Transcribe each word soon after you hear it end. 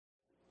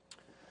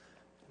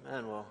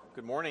Amen. Well,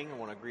 good morning. I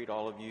want to greet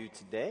all of you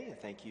today.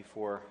 Thank you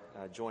for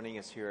joining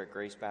us here at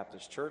Grace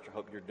Baptist Church. I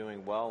hope you're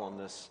doing well on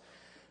this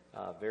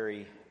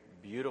very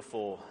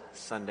beautiful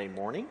Sunday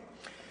morning.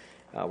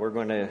 We're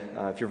going to,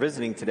 if you're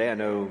visiting today, I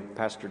know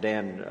Pastor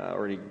Dan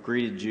already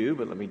greeted you,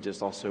 but let me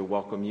just also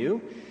welcome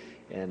you.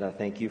 And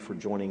thank you for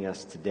joining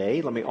us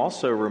today. Let me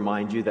also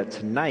remind you that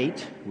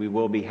tonight we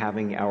will be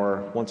having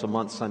our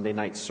once-a-month Sunday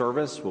night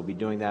service. We'll be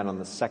doing that on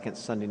the second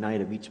Sunday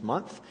night of each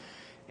month.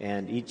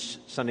 And each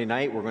Sunday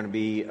night, we're going to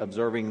be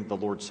observing the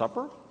Lord's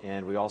Supper.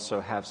 And we also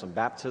have some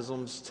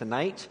baptisms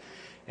tonight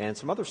and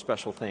some other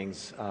special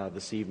things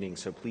this evening.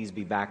 So please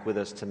be back with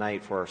us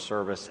tonight for our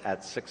service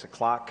at 6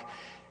 o'clock.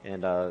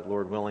 And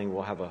Lord willing,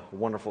 we'll have a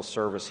wonderful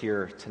service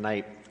here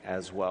tonight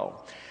as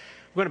well.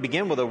 We're going to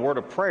begin with a word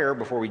of prayer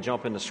before we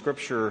jump into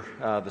Scripture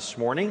this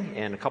morning,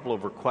 and a couple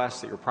of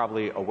requests that you're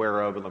probably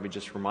aware of. But let me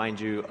just remind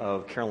you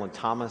of Carolyn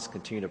Thomas.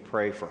 Continue to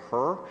pray for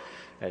her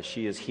as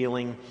she is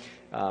healing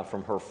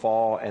from her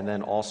fall, and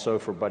then also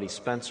for Buddy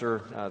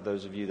Spencer.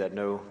 Those of you that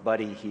know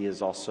Buddy, he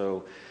is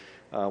also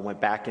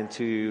went back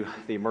into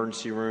the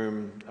emergency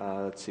room,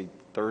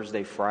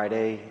 Thursday,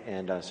 Friday,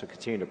 and so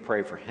continue to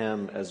pray for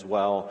him as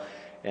well,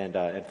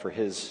 and for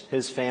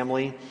his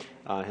family.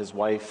 His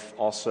wife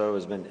also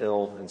has been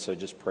ill, and so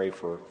just pray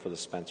for the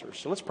Spencers.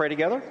 So let's pray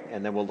together,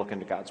 and then we'll look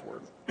into God's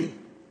Word.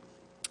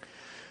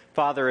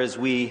 Father, as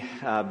we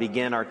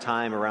begin our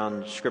time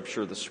around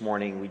Scripture this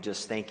morning, we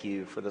just thank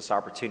you for this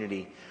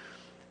opportunity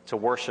to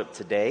worship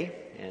today,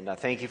 and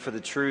thank you for the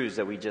truths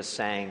that we just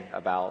sang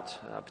about,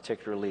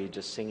 particularly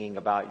just singing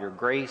about your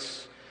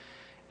grace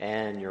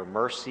and your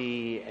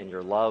mercy and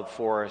your love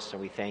for us, and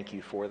we thank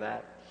you for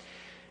that.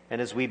 And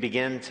as we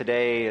begin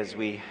today, as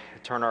we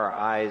turn our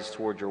eyes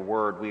toward your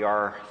word, we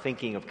are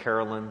thinking of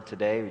Carolyn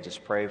today. We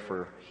just pray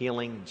for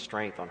healing and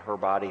strength on her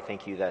body.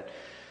 Thank you that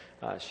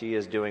she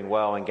is doing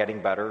well and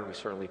getting better. We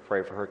certainly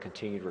pray for her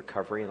continued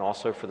recovery, and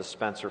also for the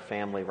Spencer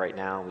family right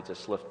now. We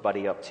just lift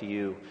Buddy up to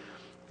you,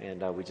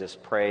 and we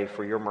just pray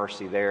for your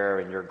mercy there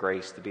and your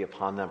grace to be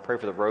upon them. Pray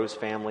for the Rose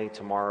family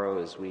tomorrow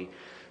as we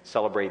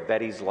celebrate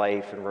Betty's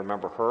life and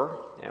remember her,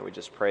 and we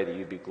just pray that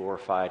you be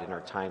glorified in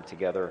our time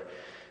together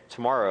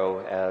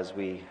tomorrow as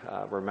we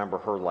remember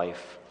her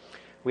life.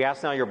 We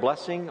ask now your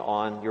blessing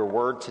on your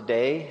word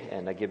today,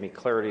 and give me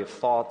clarity of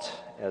thought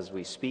as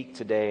we speak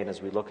today and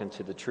as we look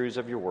into the truths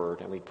of your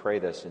word, and we pray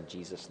this in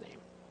Jesus' name.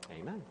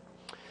 Amen.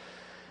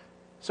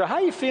 So how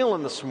are you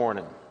feeling this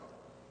morning?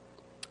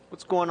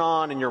 What's going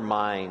on in your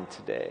mind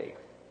today?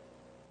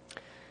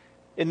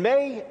 In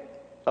May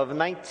of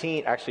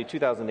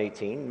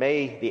 2018,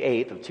 May the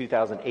 8th of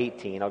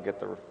 2018, I'll get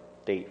the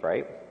date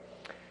right,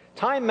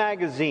 Time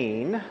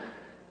magazine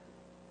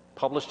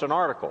published an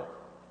article.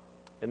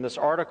 In this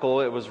article,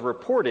 it was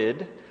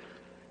reported,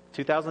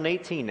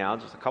 2018 now,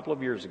 just a couple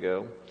of years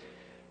ago,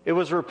 it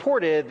was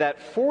reported that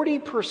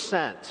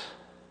 40%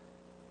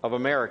 of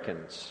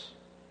Americans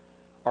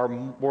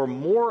were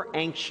more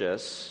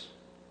anxious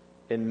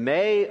in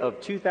May of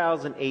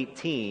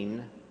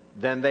 2018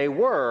 than they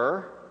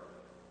were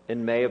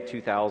in May of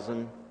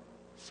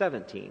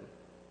 2017.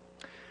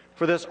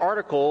 For this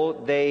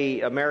article,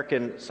 the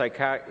American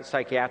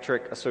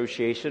Psychiatric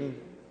Association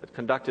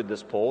conducted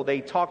this poll.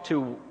 They talked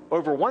to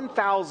over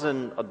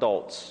 1,000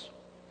 adults,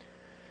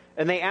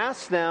 and they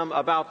asked them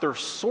about their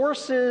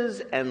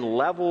sources and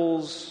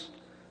levels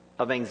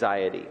of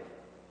anxiety.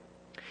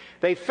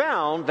 They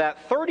found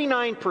that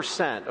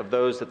 39% of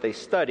those that they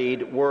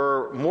studied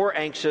were more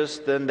anxious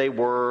than they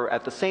were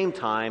at the same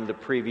time the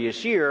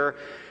previous year,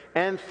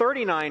 and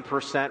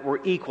 39%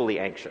 were equally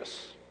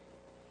anxious.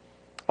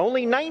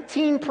 Only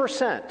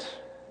 19%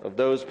 of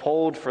those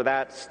polled for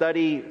that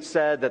study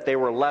said that they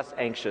were less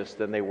anxious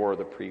than they were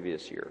the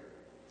previous year.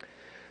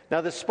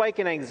 Now, the spike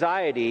in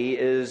anxiety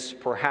is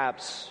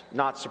perhaps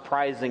not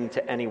surprising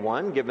to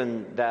anyone,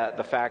 given that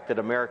the fact that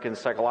American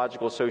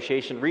Psychological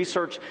Association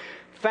research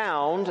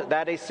found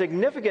that a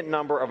significant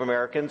number of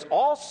Americans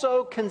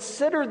also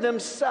consider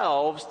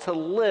themselves to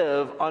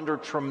live under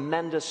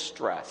tremendous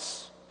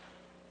stress.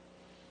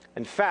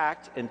 In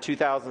fact, in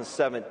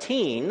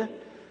 2017,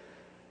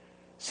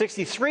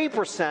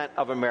 63%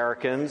 of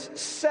Americans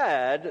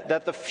said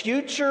that the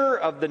future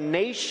of the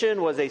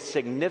nation was a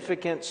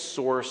significant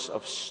source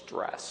of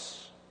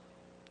stress.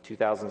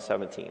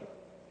 2017.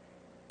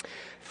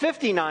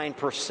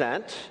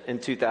 59% in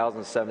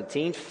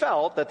 2017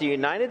 felt that the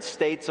United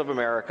States of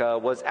America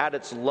was at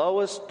its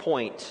lowest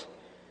point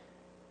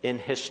in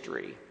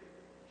history.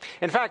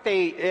 In fact,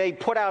 they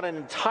put out an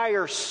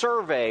entire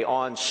survey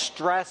on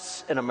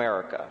stress in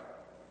America.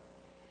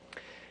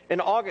 In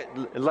August,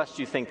 unless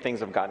you think things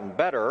have gotten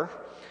better,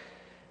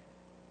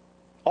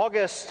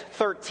 August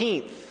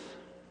 13th,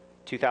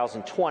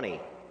 2020,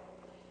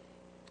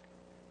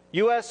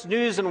 U.S.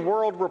 News and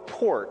World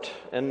Report,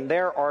 in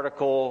their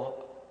article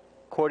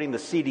quoting the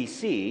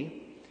CDC,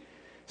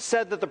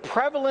 said that the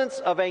prevalence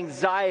of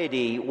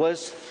anxiety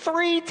was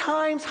 3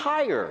 times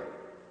higher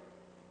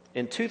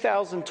in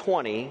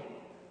 2020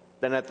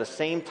 than at the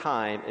same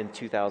time in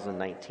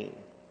 2019.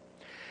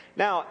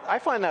 Now, I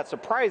find that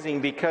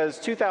surprising because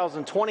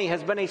 2020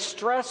 has been a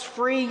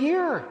stress-free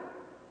year.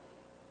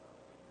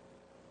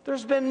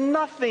 There's been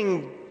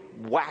nothing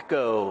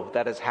wacko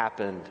that has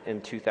happened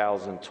in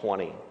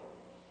 2020.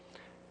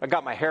 I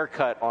got my hair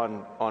cut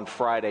on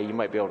Friday. You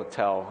might be able to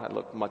tell. I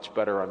look much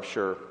better, I'm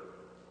sure.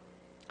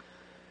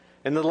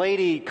 And the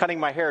lady cutting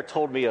my hair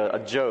told me a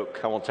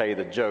joke. I won't tell you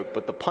the joke,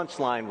 but the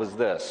punchline was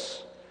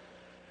this.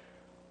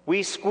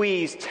 We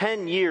squeezed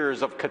 10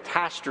 years of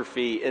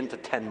catastrophe into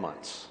 10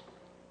 months.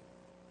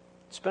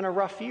 It's been a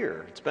rough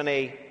year. It's been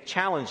a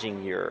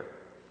challenging year.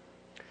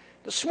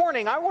 This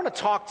morning, I want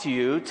to talk to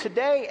you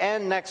today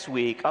and next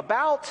week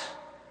about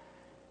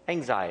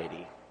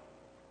anxiety,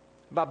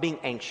 about being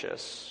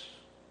anxious,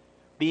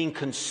 being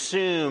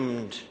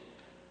consumed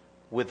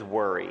with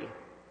worry.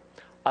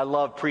 I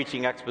love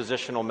preaching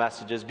expositional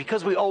messages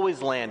because we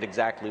always land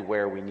exactly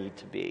where we need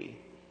to be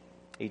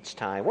each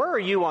time. Where are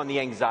you on the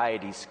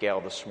anxiety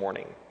scale this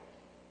morning?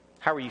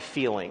 How are you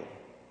feeling?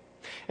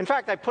 In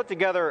fact, I put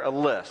together a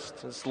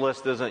list. This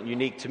list isn't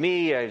unique to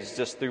me. I was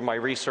just through my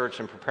research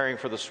and preparing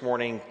for this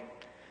morning,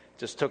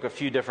 just took a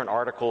few different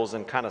articles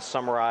and kind of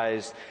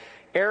summarized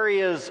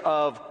areas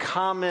of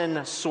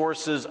common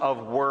sources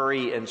of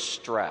worry and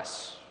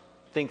stress.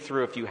 Think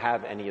through if you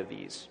have any of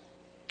these.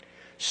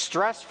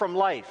 Stress from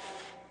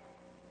life,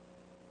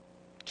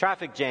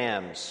 traffic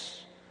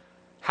jams,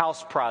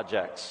 house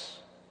projects.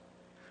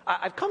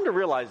 I've come to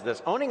realize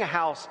this. Owning a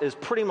house is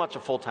pretty much a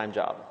full-time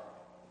job.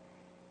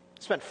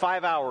 I spent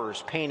 5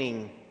 hours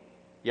painting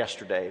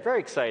yesterday. Very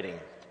exciting,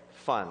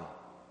 fun,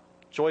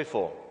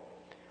 joyful.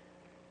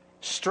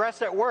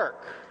 Stress at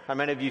work. How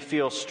many of you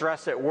feel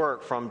stress at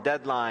work from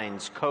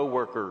deadlines,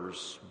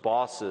 coworkers,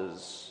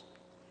 bosses?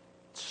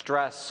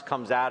 Stress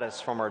comes at us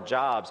from our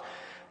jobs.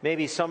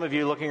 Maybe some of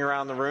you looking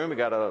around the room, we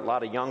got a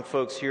lot of young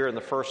folks here in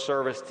the first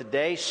service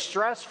today.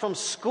 Stress from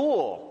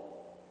school.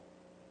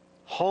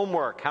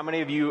 Homework. How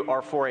many of you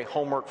are for a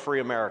homework-free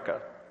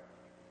America?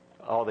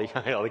 All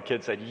the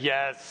kids said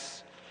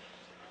yes.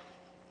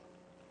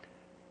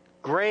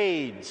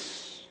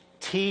 Grades,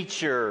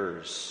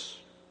 teachers.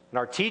 And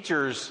our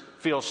teachers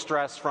feel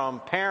stress from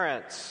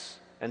parents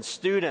and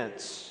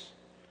students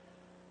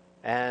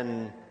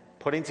and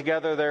putting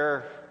together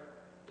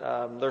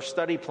their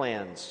study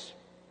plans.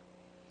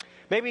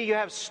 Maybe you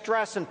have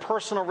stress in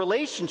personal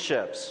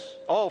relationships.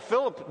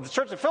 The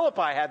Church of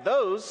Philippi had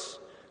those.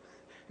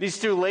 These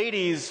two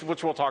ladies,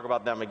 which we'll talk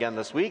about them again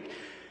this week,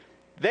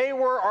 they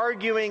were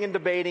arguing and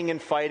debating and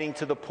fighting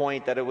to the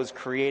point that it was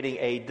creating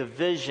a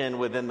division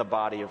within the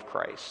body of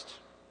Christ.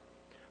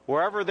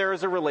 Wherever there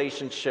is a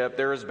relationship,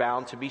 there is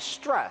bound to be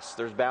stress.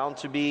 There's bound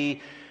to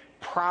be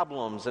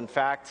problems. In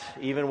fact,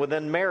 even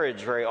within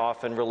marriage, very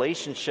often,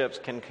 relationships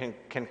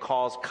can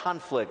cause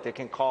conflict. It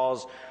can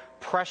cause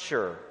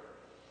pressure.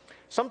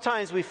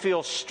 Sometimes we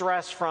feel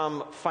stress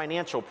from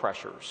financial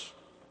pressures.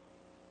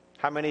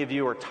 How many of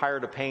you are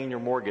tired of paying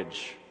your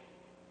mortgage?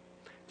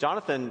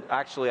 Jonathan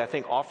actually, I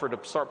think, offered to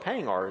start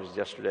paying ours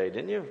yesterday,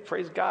 didn't you?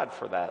 Praise God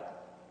for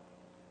that.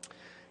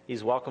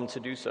 He's welcome to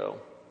do so.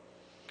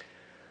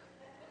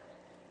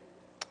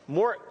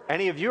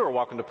 Any of you are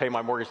welcome to pay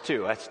my mortgage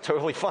too. That's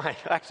totally fine.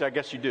 Actually, I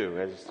guess you do,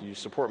 as you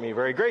support me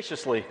very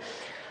graciously.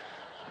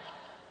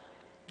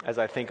 As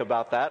I think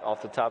about that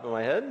off the top of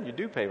my head, you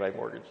do pay my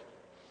mortgage.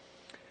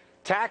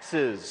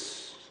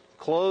 Taxes,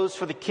 clothes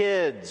for the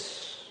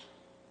kids,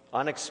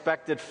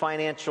 unexpected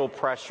financial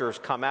pressures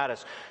come at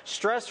us.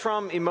 Stress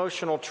from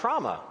emotional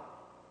trauma,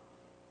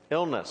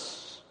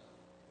 illness,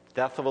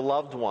 death of a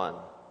loved one,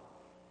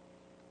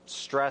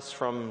 stress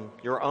from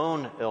your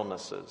own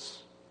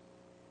illnesses,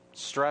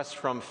 stress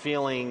from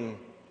feeling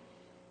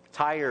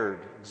tired,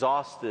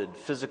 exhausted,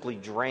 physically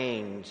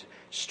drained,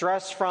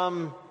 stress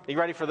from, are you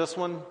ready for this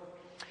one?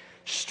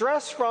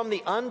 Stress from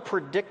the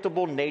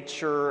unpredictable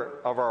nature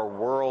of our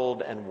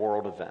world and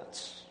world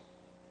events.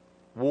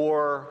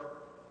 War,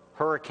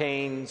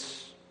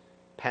 hurricanes,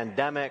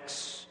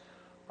 pandemics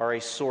are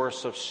a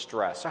source of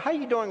stress. So how are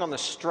you doing on the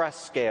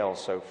stress scale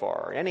so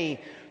far? Any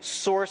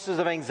sources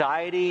of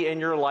anxiety in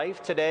your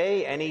life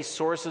today? Any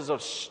sources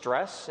of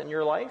stress in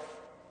your life?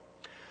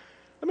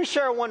 Let me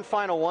share one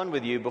final one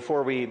with you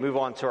before we move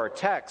on to our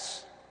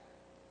text.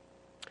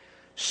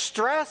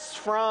 Stress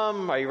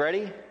from, are you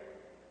ready?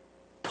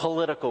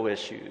 Political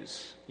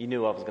issues. You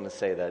knew I was going to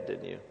say that,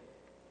 didn't you?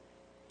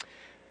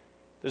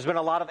 There's been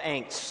a lot of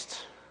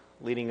angst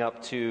leading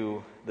up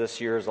to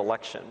this year's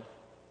election.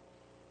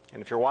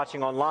 And if you're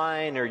watching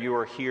online or you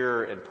are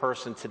here in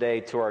person today,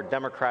 to our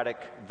Democratic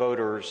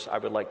voters, I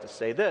would like to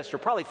say this. You're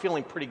probably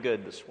feeling pretty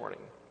good this morning.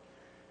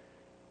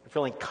 You're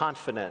feeling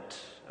confident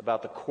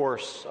about the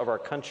course of our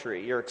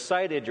country. You're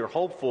excited, you're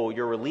hopeful,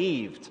 you're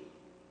relieved.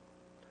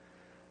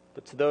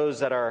 But to those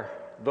that are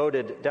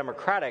voted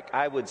Democratic,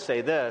 I would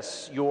say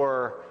this: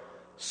 your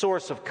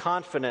source of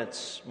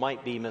confidence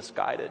might be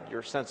misguided.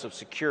 Your sense of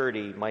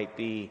security might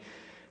be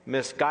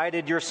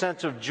misguided. Your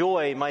sense of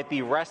joy might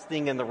be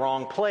resting in the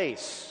wrong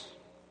place.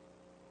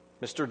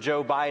 Mr.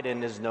 Joe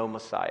Biden is no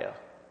Messiah.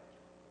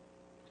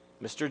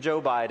 Mr.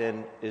 Joe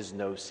Biden is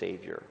no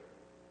Savior.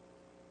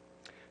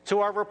 To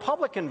our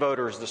Republican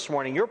voters this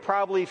morning, you're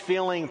probably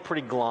feeling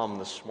pretty glum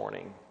this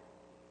morning.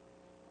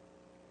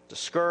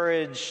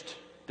 Discouraged,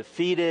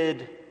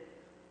 defeated,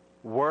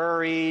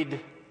 worried,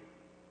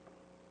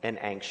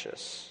 and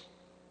anxious.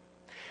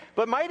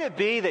 But might it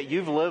be that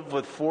you've lived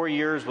with 4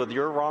 years with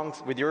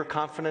your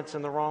confidence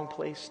in the wrong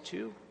place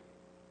too?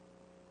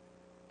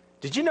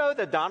 Did you know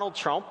that Donald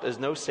Trump is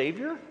no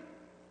savior?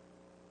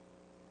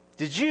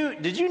 Did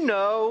you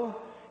know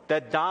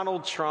that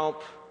Donald Trump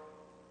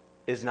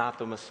is not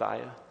the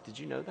Messiah? Did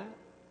you know that?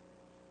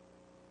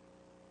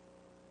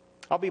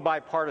 I'll be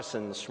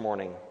bipartisan this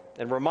morning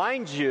and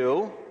remind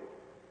you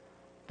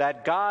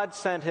that God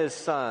sent his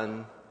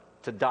son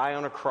to die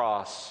on a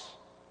cross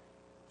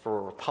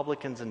for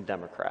Republicans and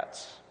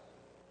Democrats.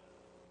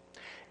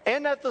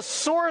 And that the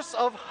source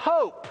of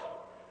hope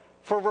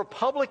for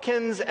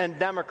Republicans and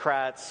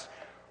Democrats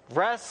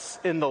rests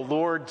in the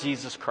Lord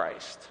Jesus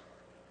Christ,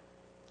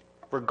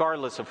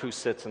 regardless of who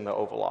sits in the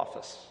Oval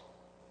Office.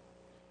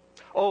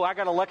 Oh, I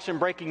got election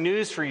breaking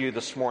news for you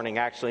this morning,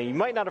 actually. You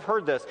might not have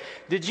heard this.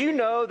 Did you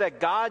know that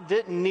God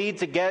didn't need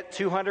to get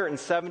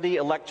 270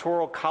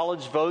 electoral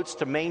college votes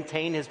to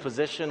maintain his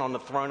position on the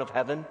throne of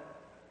heaven?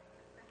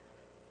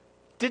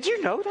 Did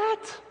you know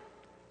that?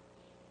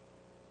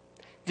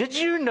 Did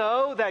you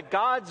know that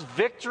God's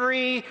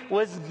victory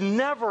was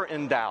never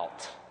in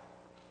doubt?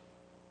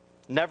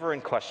 Never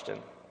in question.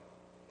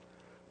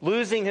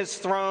 Losing his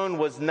throne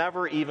was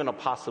never even a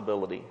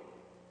possibility.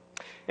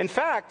 In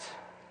fact,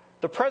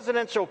 the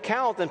presidential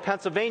count in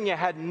Pennsylvania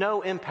had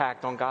no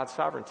impact on God's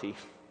sovereignty,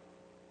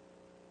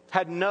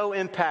 had no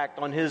impact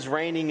on his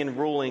reigning and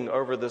ruling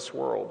over this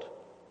world.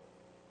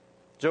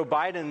 Joe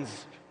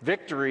Biden's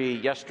victory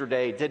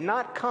yesterday did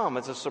not come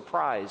as a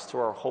surprise to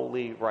our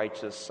holy,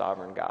 righteous,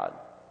 sovereign God.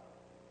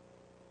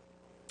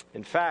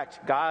 In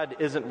fact, God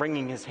isn't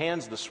wringing his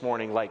hands this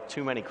morning like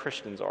too many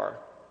Christians are.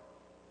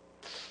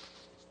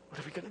 What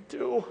are we going to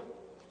do?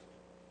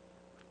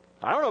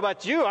 I don't know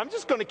about you. I'm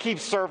just going to keep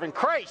serving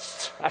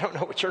Christ. I don't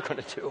know what you're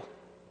going to do.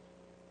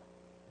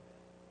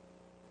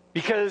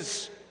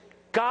 Because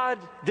God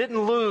didn't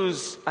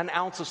lose an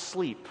ounce of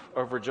sleep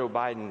over Joe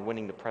Biden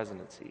winning the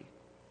presidency.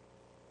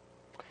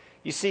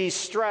 You see,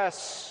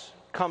 stress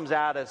comes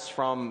at us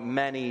from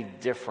many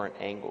different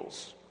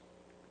angles.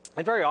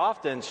 And very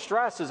often,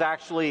 stress is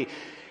actually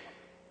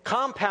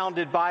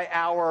compounded by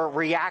our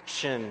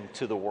reaction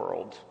to the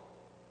world.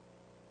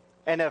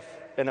 And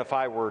if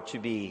I were to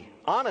be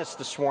honest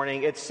this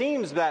morning, it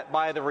seems that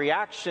by the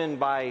reaction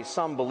by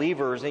some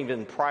believers,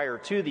 even prior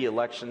to the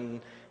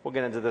election, we'll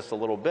get into this a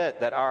little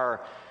bit, that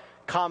our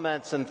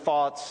comments and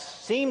thoughts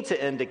seem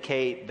to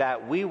indicate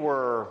that we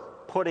were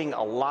putting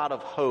a lot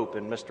of hope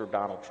in Mr.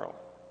 Donald Trump.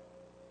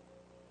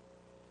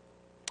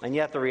 And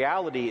yet the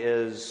reality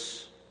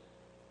is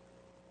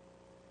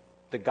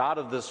the God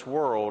of this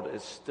world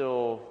is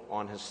still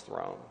on his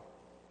throne.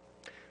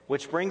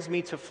 Which brings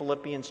me to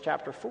Philippians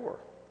chapter 4.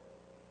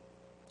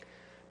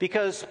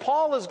 Because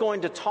Paul is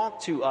going to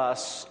talk to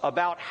us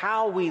about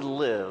how we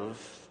live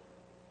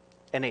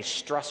in a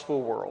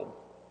stressful world.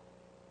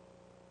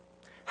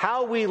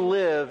 How we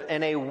live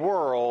in a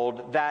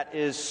world that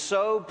is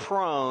so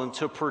prone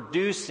to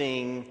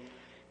producing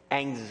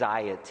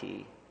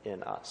anxiety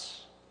in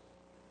us.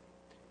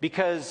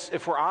 Because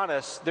if we're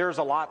honest, there's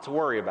a lot to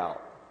worry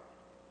about.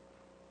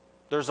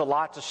 There's a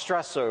lot to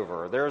stress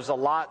over. There's a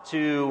lot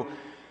to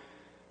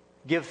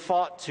give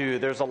thought to.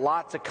 There's a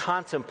lot to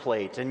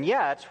contemplate. And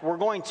yet, we're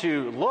going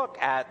to look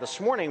at, this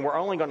morning, we're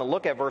only going to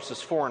look at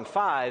verses 4 and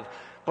 5,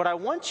 but I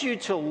want you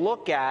to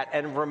look at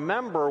and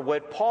remember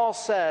what Paul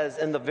says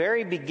in the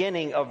very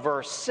beginning of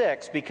verse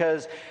 6,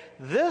 because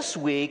this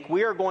week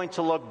we are going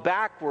to look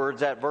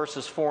backwards at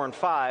verses 4 and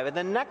 5, and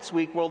then next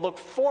week we'll look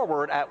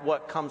forward at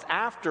what comes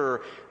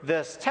after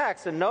this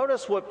text. And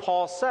notice what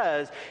Paul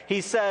says. He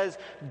says,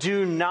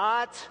 "Do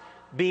not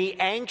be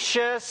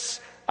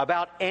anxious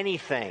about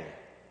anything.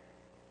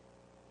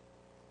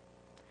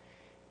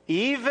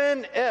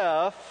 Even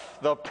if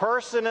the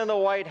person in the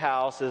White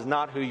House is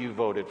not who you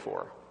voted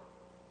for.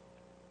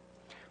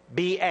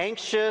 Be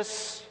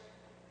anxious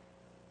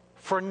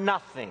for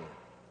nothing.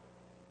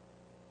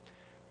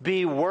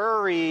 Be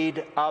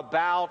worried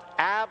about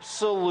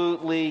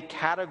absolutely,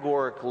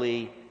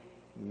 categorically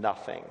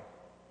nothing.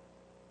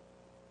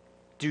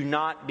 Do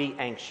not be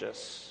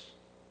anxious.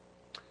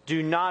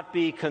 Do not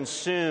be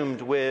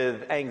consumed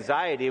with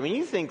anxiety." When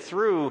you think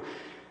through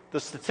the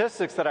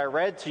statistics that I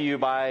read to you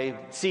by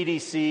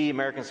CDC,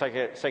 American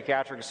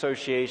Psychiatric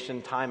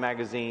Association, Time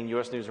Magazine,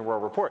 U.S. News and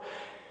World Report,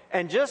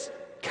 and just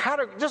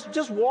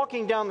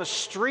walking down the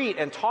street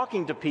and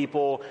talking to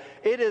people,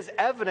 it is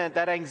evident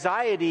that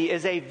anxiety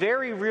is a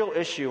very real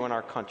issue in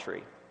our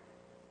country.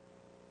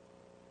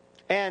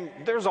 And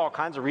there's all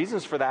kinds of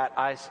reasons for that,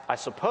 I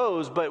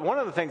suppose, but one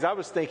of the things I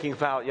was thinking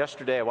about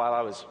yesterday while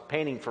I was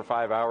painting for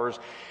 5 hours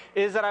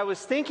is that I was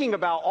thinking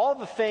about all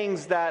the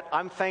things that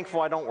I'm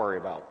thankful I don't worry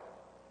about.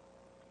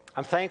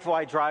 I'm thankful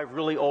I drive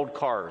really old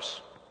cars.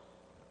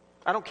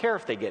 I don't care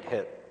if they get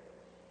hit.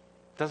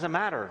 Doesn't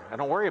matter. I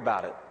don't worry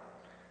about it.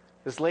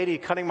 This lady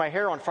cutting my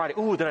hair on Friday,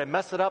 ooh, did I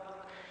mess it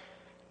up?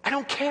 I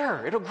don't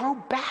care. It'll grow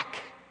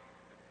back.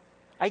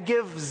 I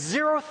give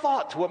zero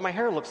thought to what my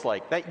hair looks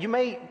like. I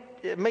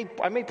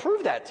may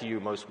prove that to you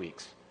most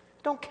weeks.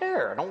 Don't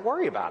care. Don't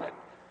worry about it.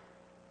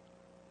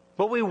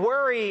 But we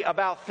worry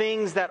about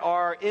things that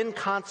are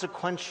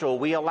inconsequential.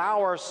 We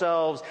allow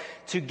ourselves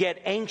to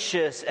get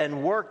anxious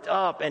and worked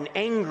up and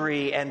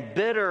angry and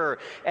bitter,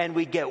 and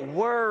we get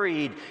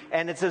worried.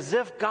 And it's as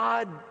if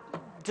God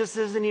just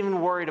isn't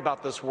even worried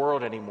about this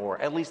world anymore.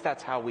 At least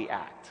that's how we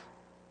act.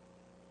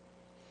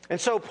 And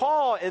so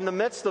Paul, in the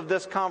midst of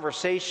this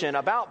conversation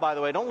about, by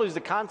the way, don't lose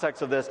the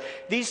context of this,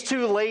 these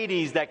two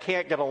ladies that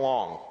can't get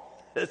along.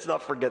 Let's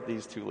not forget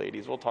these two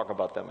ladies. We'll talk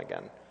about them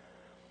again.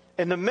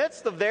 In the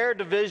midst of their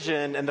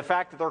division and the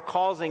fact that they're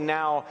causing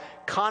now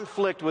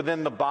conflict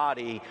within the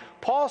body,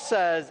 Paul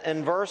says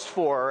in verse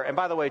 4, and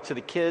by the way, to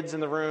the kids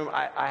in the room,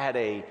 I had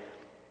a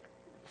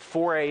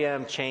 4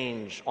 a.m.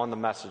 change on the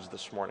message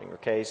this morning,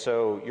 okay?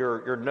 So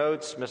your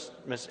notes,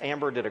 Miss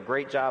Amber did a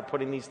great job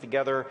putting these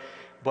together,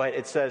 but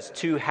it says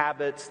 2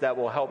 habits that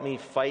will help me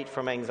fight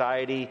from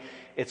anxiety.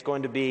 It's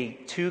going to be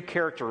 2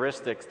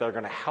 characteristics that are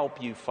going to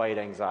help you fight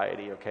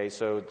anxiety, okay?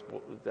 So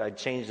I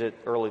changed it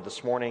early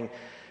this morning.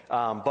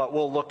 But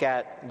we'll look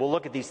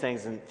at these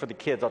things, and for the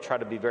kids, I'll try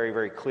to be very,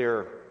 very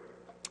clear.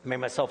 I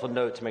made myself a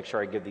note to make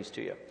sure I give these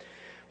to you.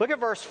 Look at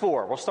verse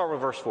 4. We'll start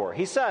with verse 4.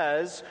 He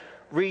says,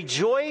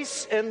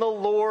 "Rejoice in the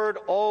Lord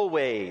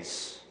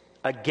always.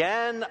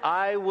 Again,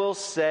 I will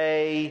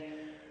say,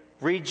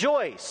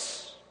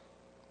 rejoice."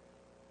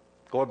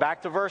 Going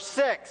back to verse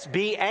 6.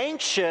 "Be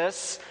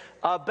anxious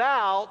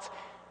about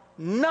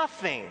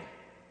nothing."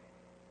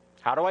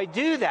 How do I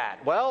do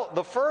that? Well,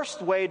 the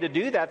first way to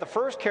do that, the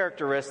first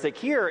characteristic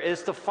here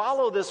is to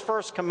follow this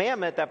first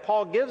commandment that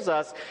Paul gives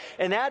us,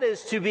 and that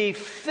is to be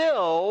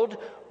filled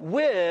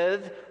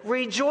with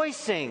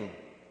rejoicing.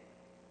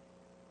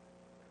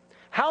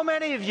 How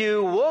many of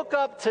you woke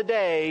up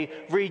today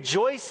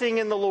rejoicing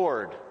in the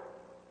Lord?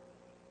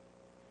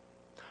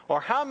 Or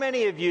how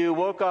many of you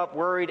woke up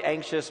worried,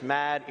 anxious,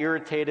 mad,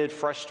 irritated,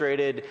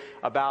 frustrated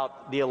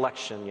about the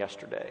election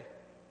yesterday?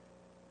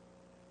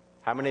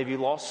 How many of you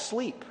lost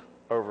sleep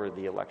over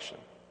the election?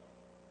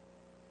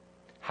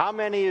 How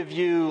many of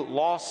you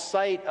lost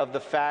sight of the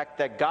fact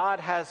that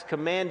God has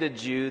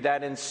commanded you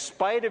that in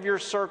spite of your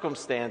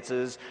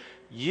circumstances,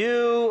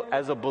 you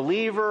as a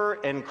believer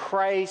in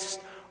Christ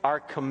are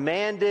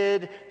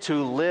commanded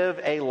to live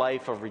a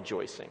life of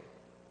rejoicing?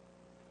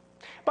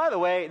 By the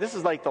way, this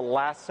is like the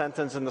last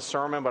sentence in the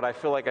sermon, but I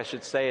feel like I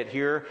should say it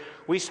here.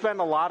 We spend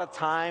a lot of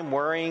time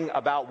worrying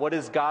about what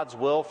is God's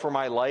will for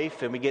my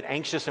life, and we get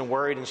anxious and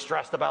worried and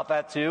stressed about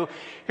that too.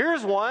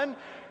 Here's one.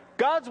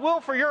 God's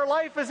will for your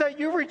life is that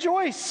you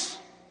rejoice.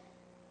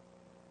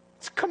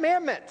 It's a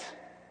commandment.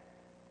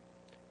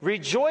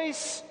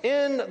 Rejoice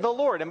in the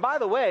Lord. And by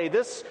the way,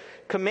 this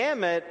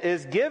commandment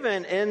is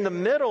given in the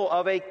middle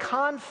of a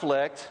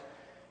conflict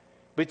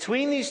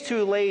between these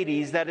two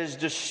ladies that is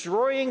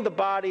destroying the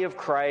body of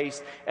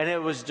Christ, and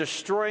it was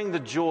destroying the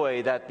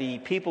joy that the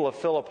people of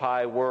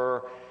Philippi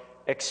were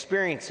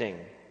experiencing.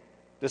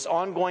 This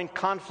ongoing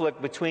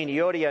conflict between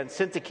Euodia and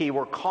Syntyche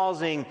were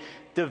causing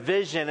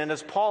division. And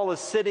as Paul is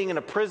sitting in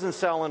a prison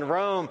cell in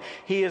Rome,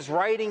 he is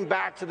writing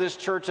back to this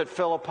church at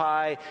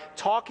Philippi,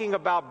 talking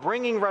about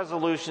bringing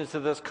resolutions to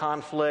this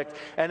conflict.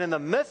 And in the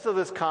midst of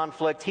this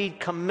conflict, he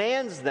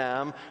commands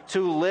them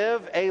to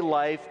live a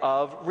life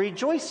of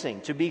rejoicing,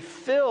 to be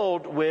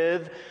filled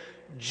with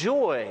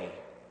joy.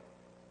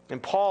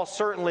 And Paul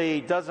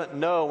certainly doesn't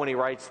know when he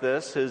writes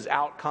this, his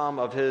outcome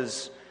of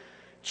his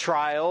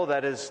trial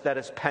that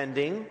is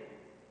pending.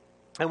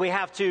 And we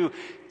have to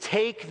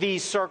take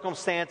these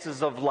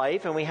circumstances of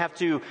life and we have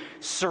to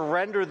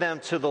surrender them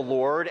to the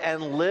Lord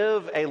and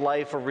live a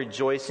life of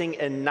rejoicing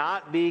and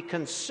not be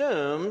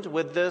consumed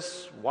with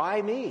this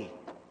 "why me"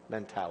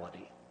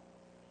 mentality.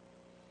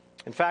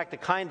 In fact, the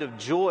kind of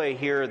joy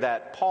here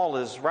that Paul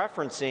is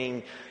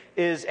referencing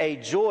is a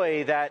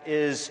joy that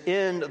is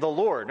in the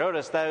Lord.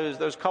 Notice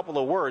those couple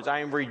of words. I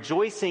am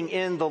rejoicing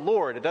in the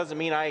Lord. It doesn't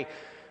mean I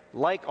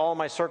like all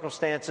my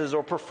circumstances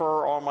or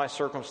prefer all my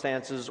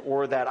circumstances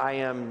or that I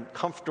am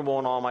comfortable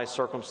in all my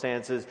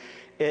circumstances.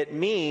 It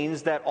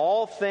means that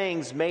all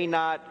things may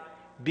not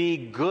be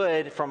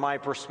good from my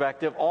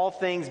perspective. All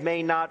things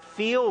may not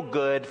feel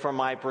good from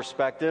my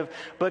perspective,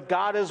 but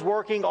God is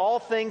working all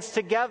things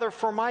together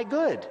for my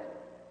good.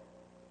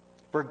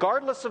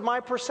 Regardless of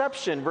my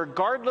perception,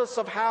 regardless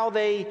of how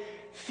they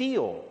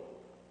feel.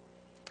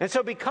 And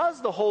so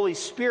because the Holy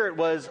Spirit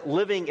was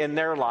living in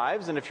their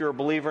lives, and if you're a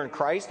believer in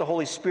Christ, the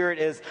Holy Spirit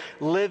is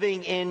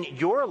living in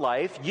your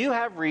life, you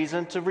have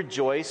reason to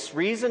rejoice,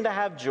 reason to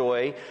have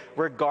joy,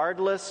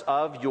 regardless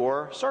of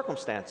your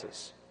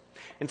circumstances.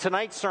 In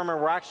tonight's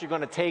sermon, we're actually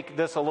going to take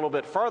this a little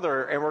bit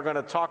further, and we're going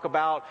to talk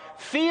about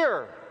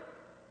fear.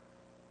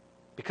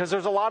 Because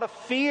there's a lot of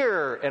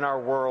fear in our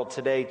world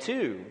today,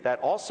 too, that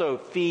also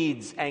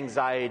feeds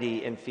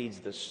anxiety and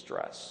feeds the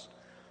stress.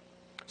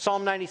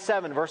 Psalm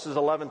 97, verses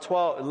 11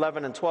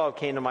 and 12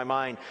 came to my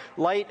mind.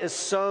 Light is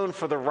sown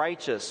for the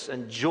righteous,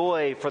 and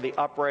joy for the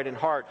upright in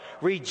heart.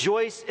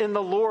 Rejoice in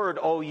the Lord,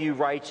 O you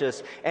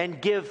righteous,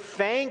 and give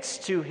thanks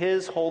to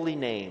his holy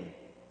name,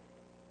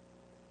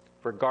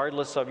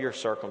 regardless of your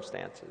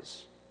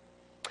circumstances.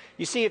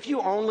 You see, if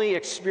you only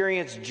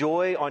experience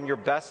joy on your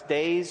best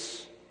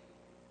days,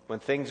 when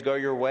things go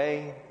your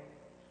way,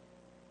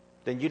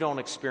 then you don't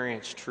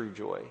experience true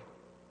joy.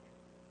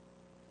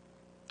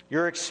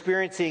 You're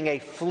experiencing a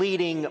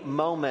fleeting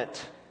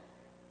moment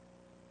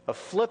of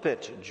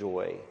flippant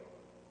joy.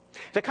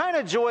 The kind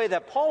of joy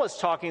that Paul is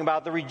talking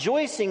about, the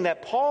rejoicing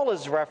that Paul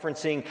is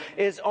referencing,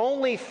 is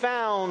only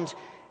found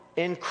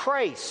in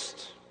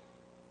Christ.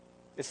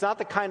 It's not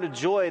the kind of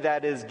joy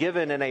that is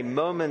given in a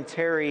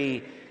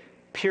momentary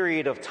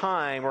period of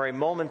time or a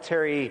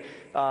momentary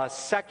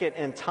second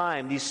in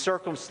time. These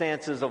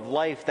circumstances of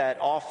life that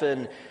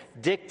often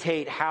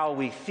dictate how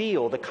we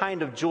feel. The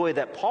kind of joy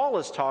that Paul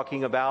is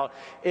talking about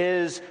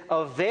is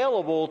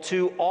available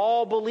to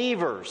all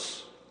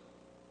believers,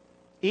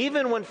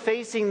 even when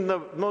facing the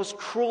most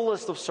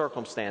cruelest of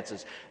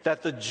circumstances,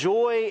 that the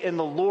joy in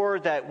the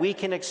Lord that we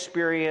can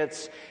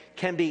experience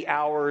can be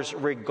ours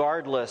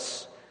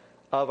regardless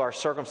of our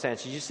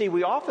circumstances. You see,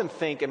 we often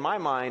think, in my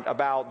mind,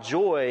 about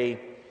joy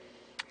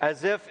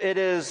as if it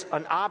is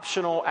an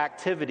optional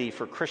activity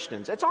for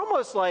Christians. It's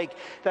almost like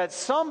that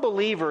some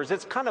believers,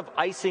 it's kind of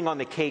icing on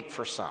the cake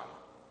for some.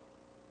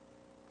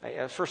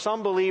 For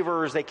some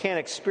believers, they can't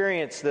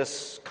experience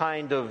this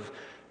kind of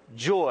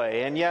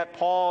joy. And yet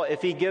Paul,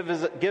 if he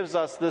gives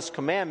us this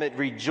commandment,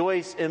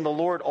 rejoice in the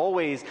Lord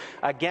always.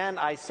 Again,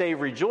 I say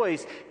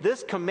rejoice.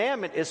 This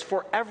commandment is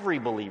for every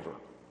believer.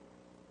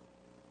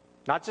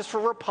 Not just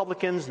for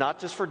Republicans, not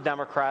just for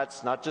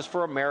Democrats, not just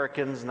for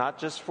Americans, not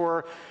just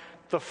for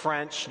the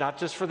French, not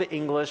just for the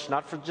English,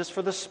 just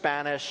for the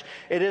Spanish.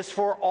 It is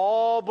for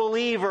all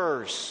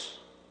believers.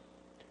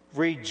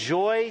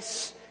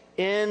 Rejoice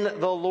in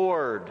the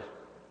Lord.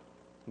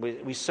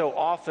 We so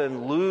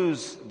often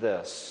lose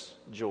this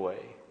joy.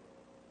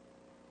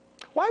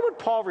 Why would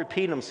Paul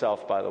repeat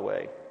himself, by the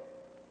way?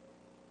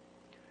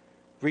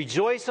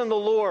 Rejoice in the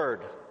Lord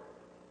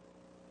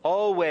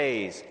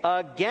always.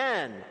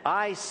 Again,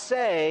 I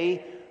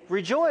say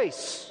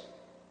rejoice.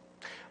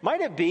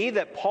 Might it be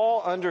that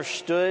Paul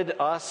understood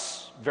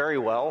us very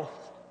well?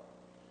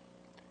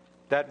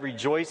 That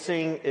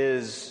rejoicing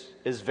is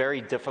very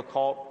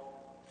difficult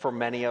for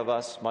many of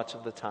us much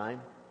of the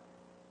time?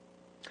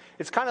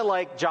 It's kind of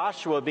like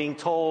Joshua being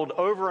told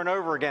over and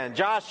over again,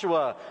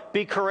 Joshua,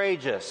 be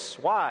courageous.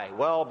 Why?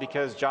 Well,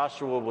 because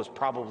Joshua was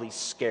probably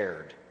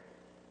scared.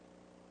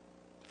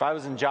 If I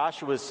was in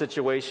Joshua's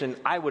situation,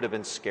 I would have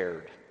been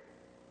scared.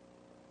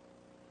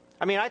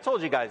 I mean, I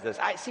told you guys this.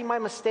 My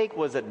mistake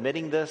was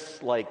admitting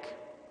this like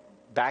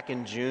back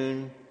in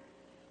June,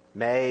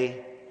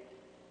 May.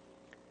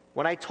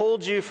 When I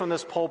told you from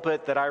this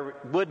pulpit that I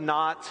would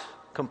not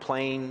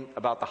complain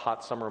about the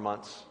hot summer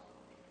months.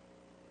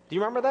 Do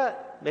you remember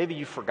that? Maybe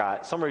you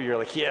forgot. Some of you are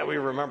like, yeah, we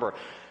remember.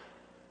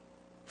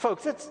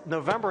 Folks, it's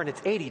November and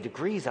it's 80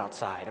 degrees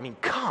outside. I mean,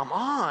 come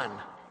on.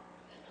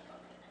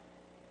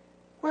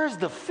 Where's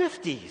the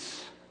 50s?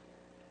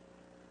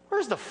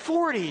 Where's the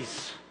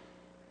 40s?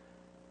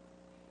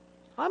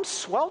 I'm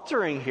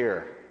sweltering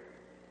here.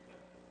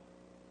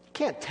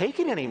 Can't take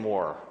it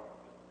anymore.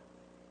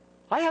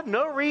 I have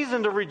no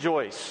reason to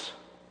rejoice.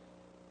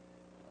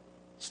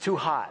 It's too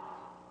hot.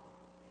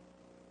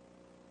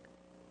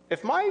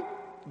 If my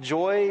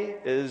joy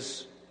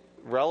is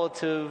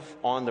relative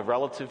on the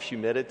relative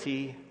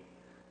humidity,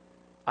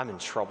 I'm in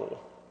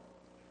trouble.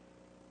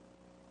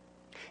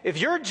 If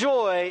your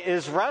joy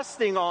is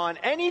resting on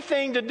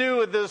anything to do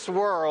with this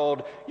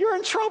world, you're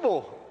in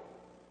trouble.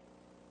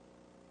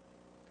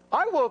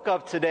 I woke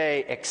up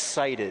today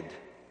excited,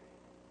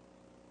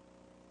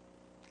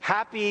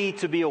 happy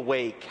to be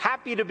awake,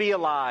 happy to be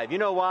alive. You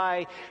know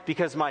why?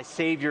 Because my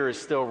Savior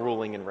is still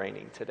ruling and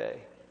reigning today.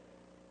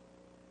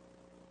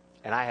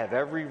 And I have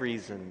every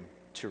reason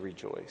to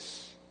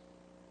rejoice.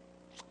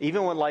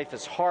 Even when life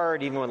is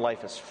hard, even when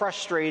life is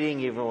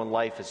frustrating, even when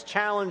life is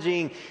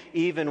challenging,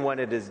 even when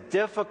it is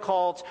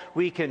difficult,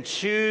 we can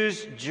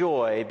choose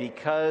joy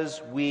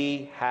because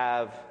we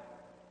have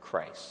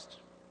Christ.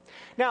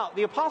 Now,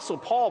 the Apostle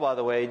Paul, by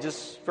the way,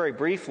 just very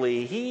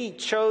briefly, he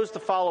chose to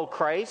follow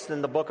Christ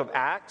in the book of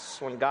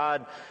Acts when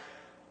God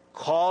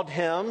called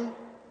him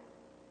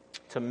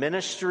to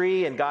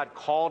ministry and God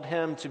called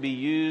him to be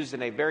used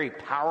in a very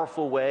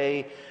powerful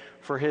way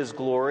for his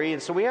glory.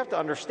 And so we have to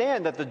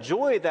understand that the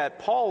joy that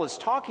Paul is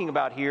talking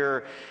about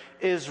here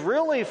is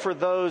really for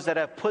those that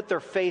have put their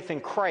faith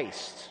in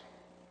Christ.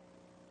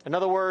 In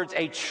other words,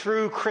 a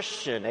true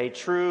Christian, a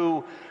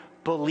true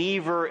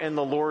believer in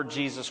the Lord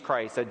Jesus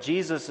Christ, that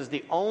Jesus is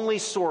the only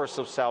source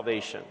of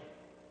salvation.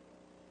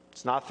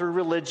 It's not through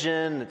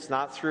religion. It's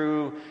not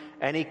through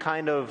any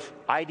kind of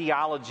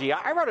ideology.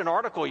 I read an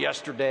article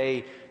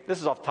yesterday. This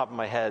is off the top of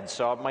my head,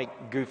 so I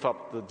might goof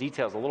up the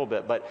details a little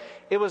bit, but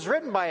it was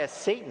written by a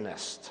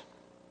Satanist.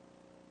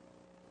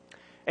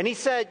 And he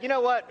said, you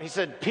know what? He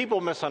said, people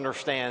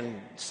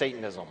misunderstand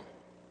Satanism.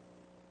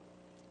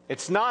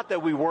 It's not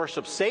that we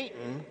worship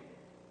Satan.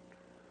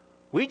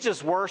 We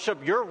just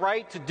worship your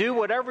right to do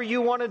whatever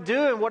you want to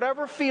do and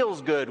whatever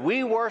feels good.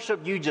 We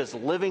worship you just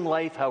living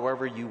life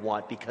however you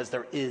want because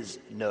there is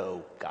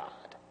no God.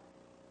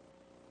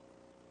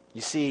 You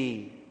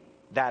see,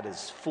 that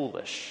is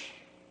foolish.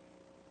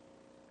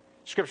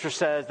 Scripture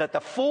says that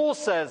the fool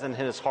says in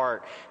his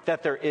heart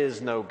that there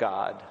is no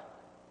God.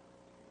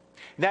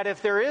 That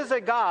if there is a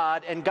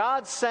God, and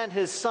God sent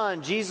his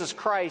Son, Jesus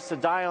Christ, to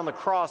die on the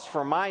cross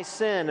for my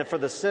sin and for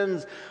the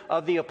sins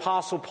of the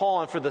Apostle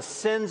Paul and for the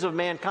sins of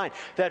mankind,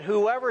 that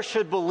whoever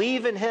should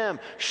believe in him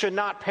should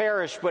not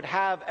perish but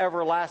have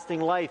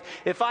everlasting life.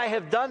 If I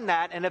have done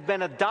that and have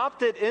been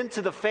adopted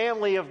into the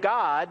family of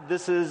God,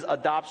 this is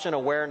Adoption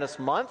Awareness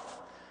Month,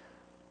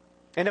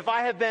 and if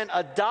I have been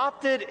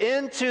adopted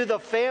into the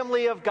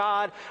family of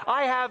God,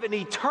 I have an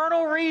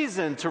eternal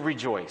reason to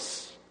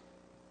rejoice.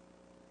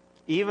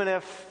 Even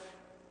if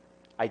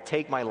I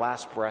take my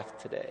last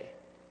breath today.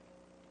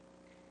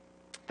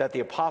 That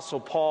the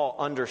Apostle Paul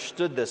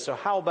understood this. So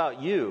how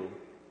about you?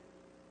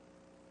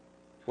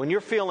 When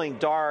you're feeling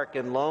dark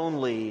and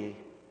lonely,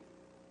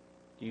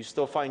 do you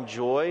still find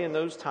joy in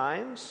those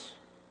times?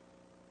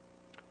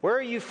 Where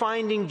are you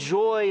finding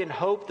joy and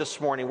hope this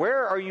morning?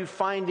 Where are you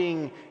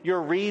finding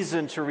your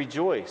reason to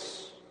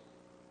rejoice?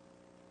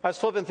 I was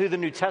flipping through the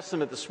New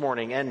Testament this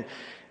morning, and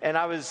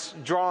I was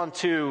drawn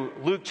to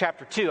Luke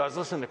chapter 2. I was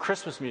listening to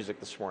Christmas music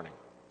this morning.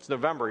 It's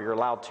November. You're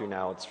allowed to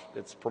now.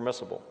 It's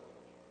permissible.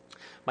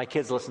 My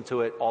kids listen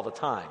to it all the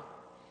time.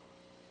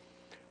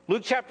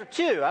 Luke chapter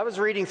 2. I was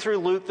reading through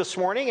Luke this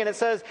morning, and it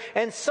says,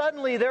 "And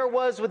suddenly there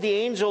was with the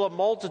angel a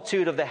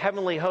multitude of the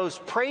heavenly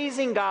host,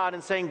 praising God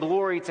and saying,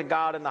 'Glory to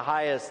God in the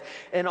highest,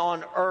 and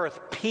on earth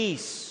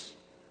peace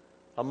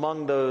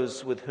among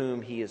those with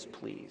whom he is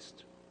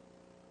pleased.'"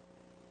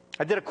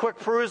 I did a quick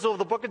perusal of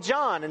the book of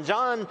John. And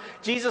John,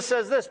 Jesus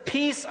says this,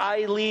 "Peace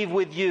I leave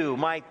with you,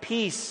 my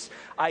peace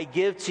I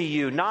give to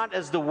you. Not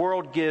as the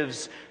world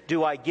gives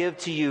do I give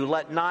to you.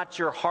 Let not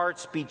your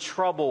hearts be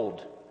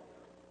troubled,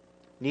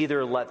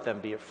 neither let them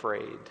be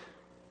afraid."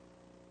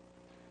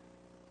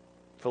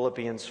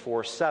 Philippians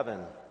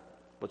 4:7,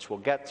 which we'll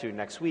get to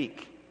next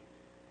week.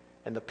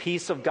 "And the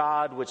peace of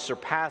God, which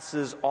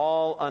surpasses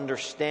all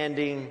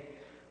understanding,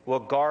 will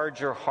guard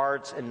your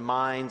hearts and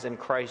minds in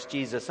Christ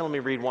Jesus." And let me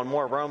read one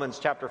more, Romans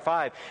chapter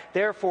 5.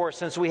 "Therefore,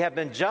 since we have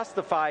been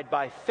justified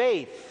by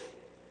faith,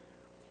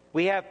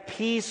 we have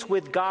peace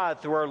with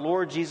God through our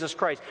Lord Jesus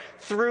Christ.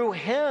 Through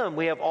him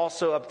we have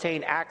also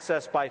obtained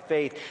access by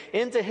faith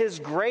into his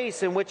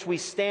grace in which we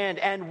stand,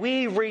 and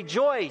we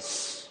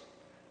rejoice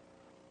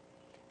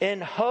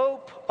in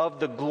hope of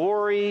the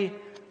glory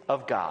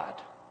of God."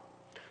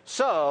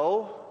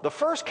 So, the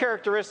first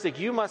characteristic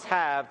you must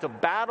have to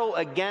battle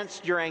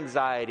against your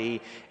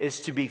anxiety is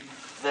to be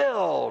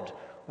filled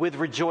with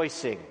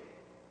rejoicing.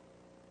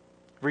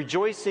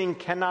 Rejoicing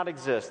cannot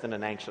exist in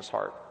an anxious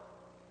heart.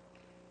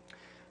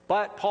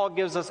 But Paul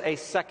gives us a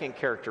second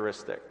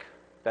characteristic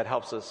that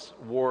helps us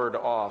ward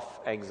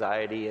off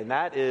anxiety, and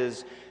that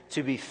is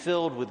to be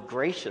filled with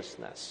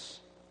graciousness.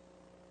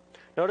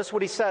 Notice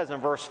what he says in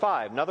verse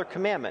 5, another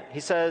commandment. He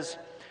says,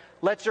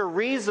 "Let your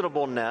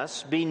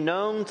reasonableness be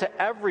known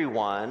to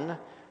everyone.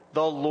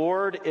 The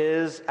Lord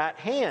is at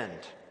hand."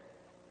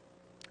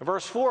 In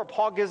verse 4,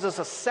 Paul gives us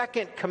a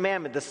second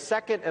commandment, the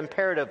second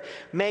imperative.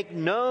 "Make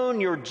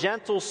known your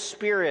gentle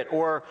spirit,"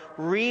 or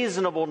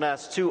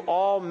reasonableness, "to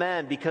all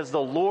men, because the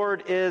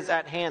Lord is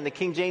at hand." The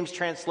King James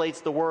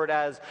translates the word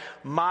as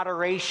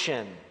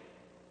moderation.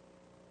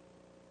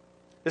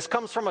 This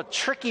comes from a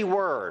tricky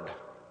word.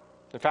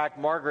 In fact,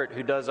 Margaret,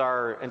 who does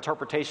our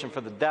interpretation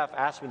for the deaf,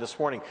 asked me this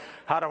morning,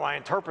 "How do I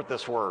interpret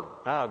this word?"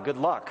 Oh, good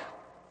luck.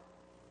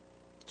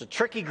 It's a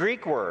tricky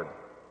Greek word.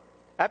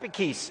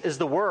 Epikes is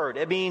the word.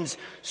 It means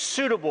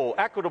suitable,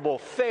 equitable,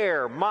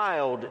 fair,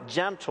 mild,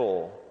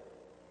 gentle.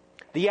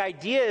 The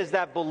idea is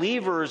that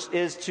believers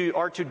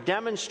are to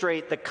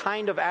demonstrate the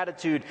kind of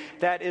attitude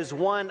that is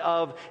one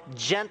of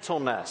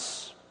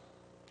gentleness.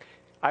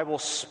 I will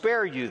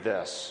spare you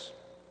this.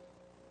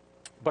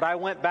 But I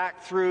went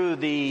back through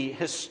the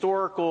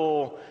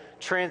historical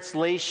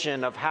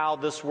translation of how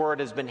this word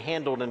has been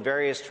handled in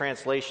various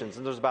translations,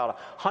 and there's about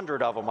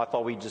 100 of them. I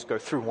thought we'd just go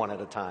through one at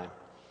a time.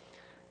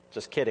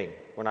 Just kidding.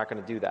 We're not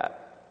going to do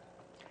that.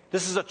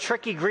 This is a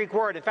tricky Greek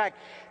word. In fact,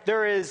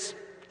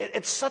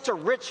 it's such a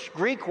rich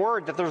Greek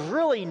word that there's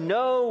really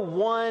no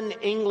one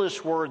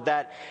English word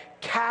that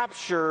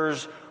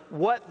captures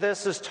what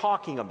this is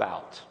talking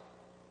about.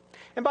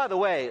 And by the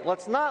way,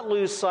 let's not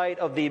lose sight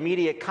of the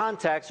immediate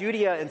context.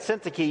 Euodia and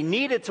Syntyche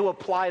needed to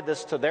apply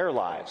this to their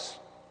lives.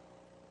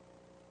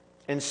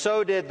 And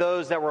so did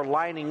those that were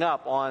lining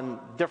up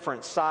on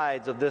different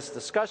sides of this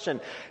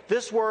discussion.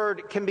 This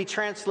word can be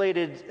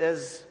translated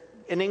as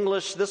in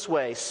English this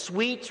way: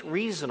 sweet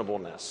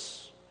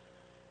reasonableness,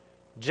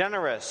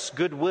 generous,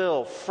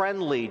 goodwill,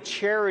 friendly,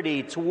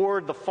 charity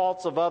toward the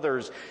faults of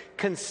others,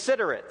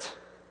 considerate.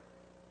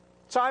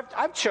 So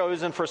I've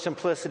chosen, for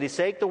simplicity's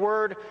sake, the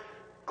word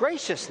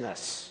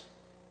graciousness.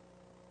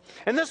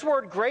 And this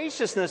word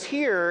graciousness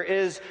here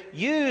is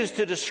used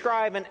to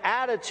describe an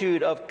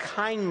attitude of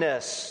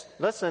kindness.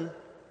 Listen,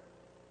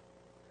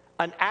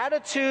 an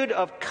attitude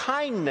of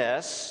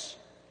kindness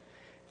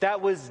that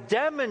was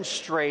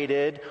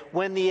demonstrated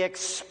when the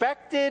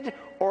expected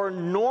or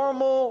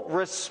normal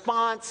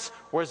response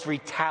was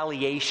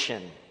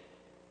retaliation.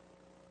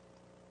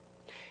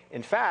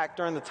 In fact,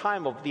 during the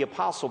time of the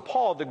Apostle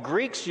Paul, the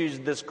Greeks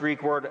used this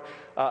Greek word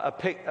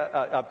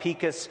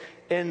apikos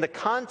in the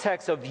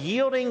context of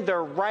yielding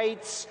their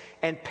rights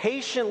and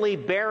patiently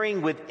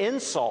bearing with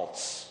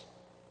insults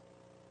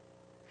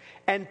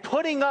and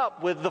putting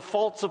up with the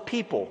faults of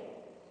people.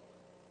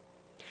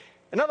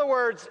 In other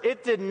words,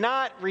 it did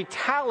not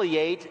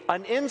retaliate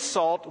an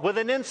insult with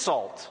an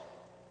insult.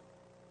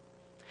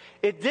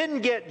 It didn't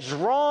get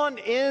drawn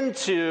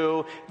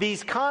into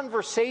these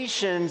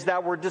conversations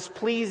that were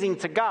displeasing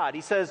to God.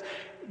 He says,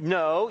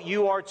 no,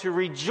 you are to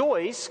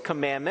rejoice,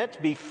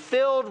 commandment, be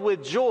filled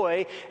with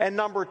joy, and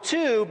number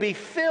 2, be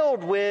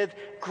filled with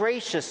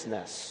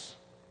graciousness.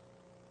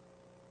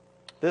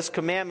 This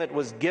commandment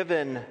was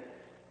given,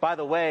 by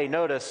the way,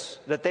 notice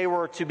that they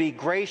were to be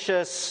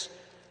gracious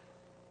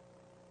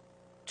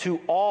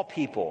to all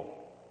people.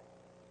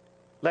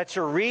 Let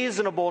your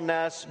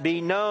reasonableness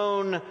be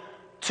known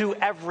to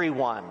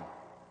everyone.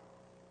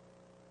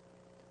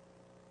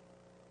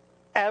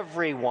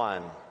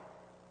 Everyone.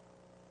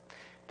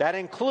 That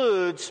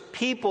includes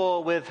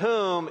people with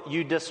whom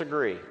you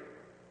disagree.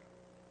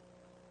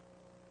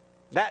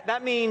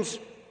 That means,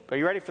 are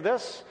you ready for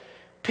this?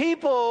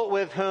 People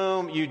with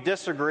whom you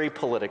disagree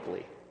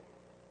politically.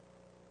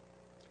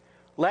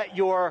 Let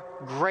your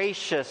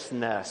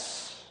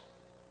graciousness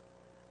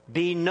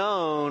be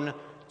known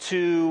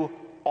to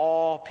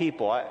all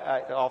people.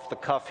 I off the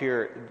cuff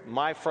here,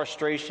 my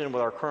frustration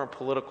with our current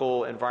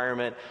political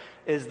environment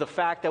is the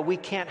fact that we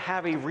can't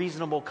have a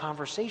reasonable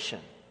conversation.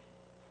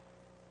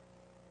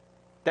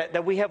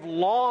 That we have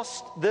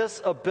lost this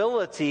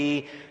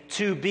ability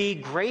to be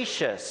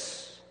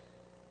gracious.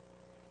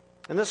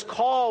 And this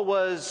call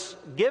was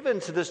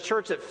given to this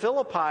church at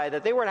Philippi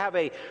that they were to have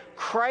a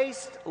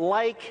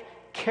Christ-like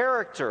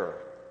character,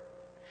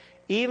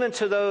 even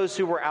to those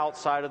who were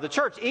outside of the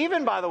church.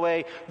 Even, by the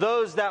way,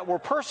 those that were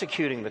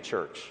persecuting the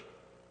church.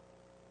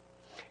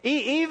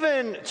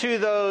 Even to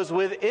those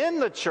within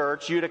the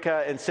church,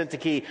 Euodia and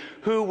Syntyche,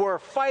 who were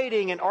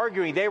fighting and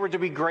arguing, they were to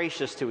be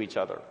gracious to each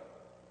other.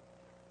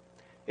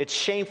 It's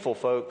shameful,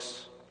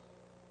 folks.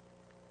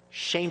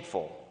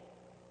 Shameful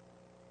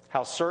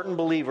how certain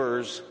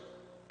believers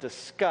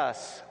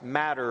discuss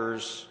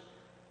matters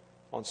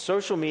on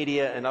social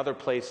media and other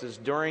places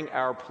during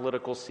our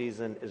political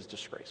season is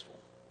disgraceful.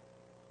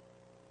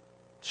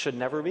 Should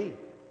never be.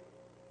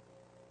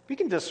 We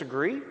can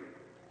disagree.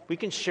 We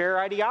can share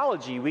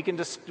ideology. We can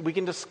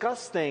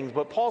discuss things.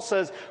 But Paul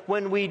says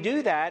when we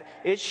do that,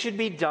 it should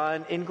be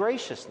done in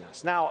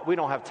graciousness. Now, we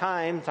don't have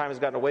time. Time has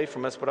gotten away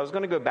from us. But I was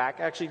going to go back.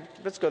 Actually,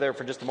 let's go there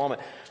for just a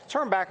moment.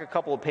 Turn back a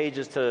couple of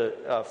pages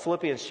to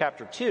Philippians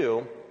chapter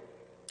 2.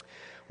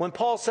 When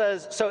Paul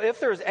says, so if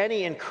there's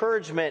any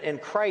encouragement in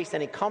Christ,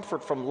 any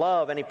comfort from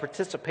love, any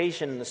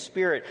participation in the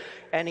Spirit,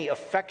 any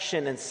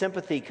affection and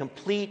sympathy,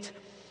 complete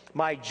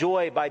my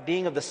joy by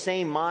being of the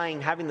same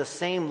mind, having the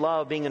same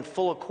love, being in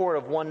full accord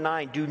of one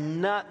mind. Do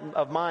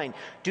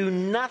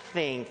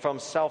nothing from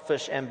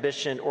selfish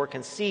ambition or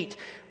conceit,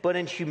 but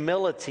in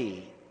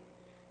humility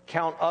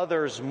count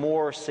others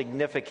more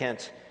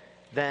significant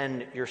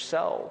than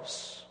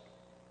yourselves.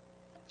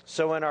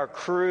 So in our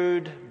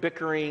crude,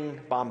 bickering,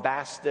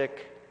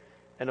 bombastic,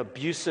 and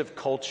abusive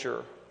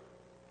culture,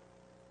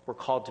 we're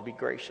called to be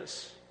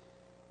gracious.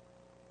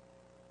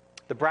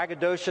 The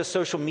braggadocious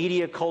social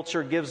media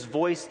culture gives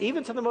voice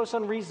even to the most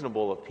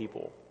unreasonable of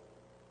people.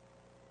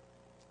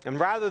 And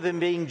rather than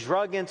being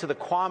dragged into the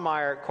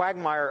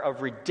quagmire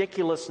of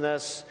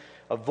ridiculousness,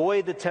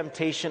 avoid the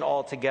temptation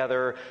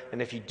altogether.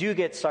 And if you do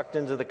get sucked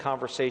into the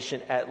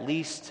conversation, at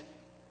least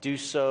do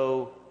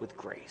so with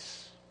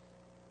grace.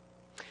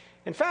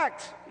 In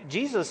fact,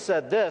 Jesus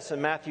said this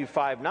in Matthew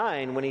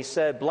 5:9 when he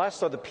said,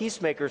 "Blessed are the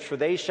peacemakers, for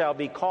they shall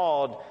be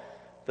called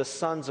the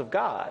sons of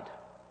God."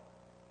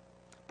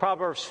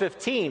 Proverbs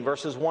 15,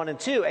 verses 1 and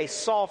 2, a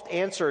soft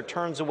answer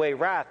turns away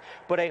wrath,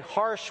 but a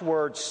harsh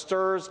word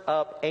stirs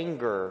up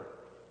anger.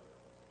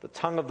 The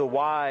tongue of the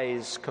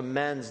wise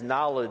commends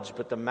knowledge,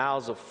 but the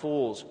mouths of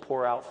fools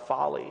pour out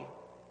folly.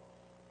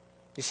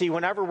 You see,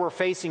 whenever we're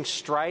facing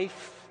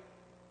strife,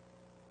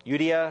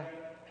 Euodia,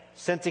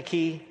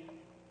 Syntyche,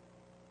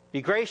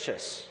 be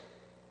gracious.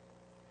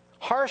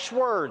 Harsh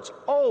words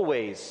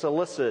always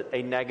solicit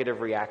a negative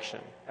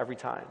reaction every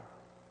time.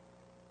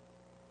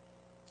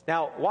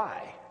 Now,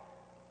 why?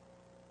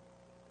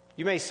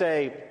 You may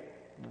say,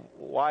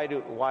 why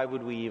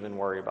would we even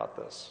worry about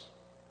this?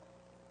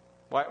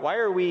 Why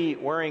are we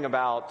worrying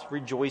about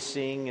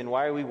rejoicing, and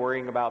why are we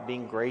worrying about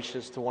being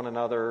gracious to one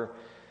another?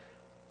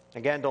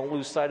 Again, don't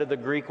lose sight of the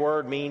Greek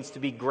word means to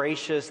be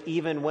gracious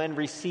even when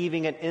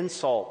receiving an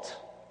insult.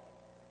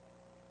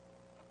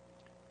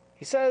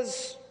 He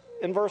says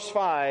in verse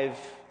 5,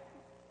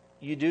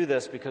 you do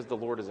this because the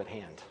Lord is at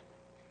hand.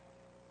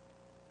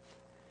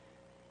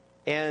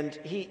 And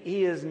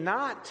he is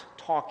not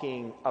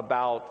talking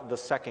about the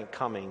second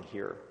coming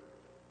here.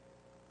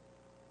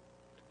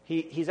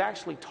 He's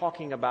actually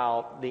talking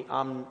about the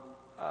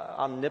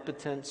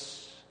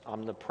omnipotence,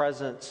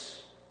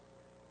 omnipresence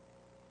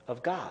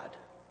of God.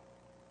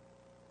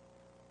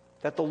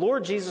 That the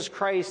Lord Jesus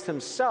Christ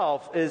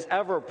himself is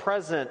ever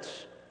present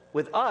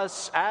with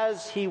us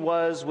as he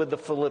was with the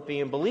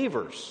Philippian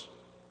believers.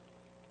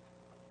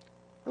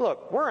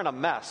 Look, we're in a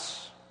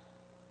mess.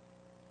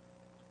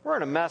 We're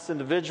in a mess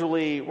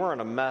individually. We're in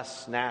a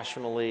mess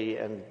nationally,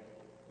 and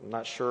I'm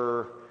not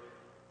sure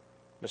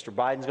Mr.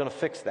 Biden's going to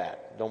fix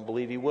that. Don't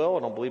believe he will. I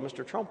don't believe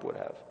Mr. Trump would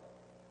have.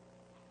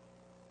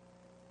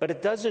 But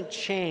it doesn't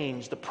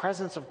change the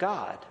presence of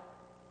God.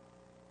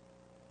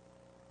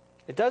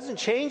 It doesn't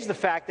change the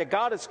fact that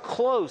God is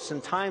close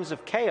in times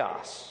of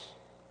chaos,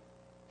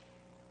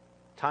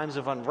 times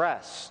of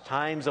unrest,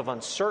 times of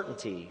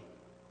uncertainty.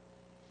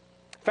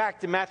 In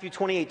fact, in Matthew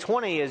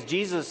 28:20, as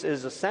Jesus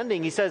is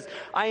ascending, he says,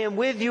 I am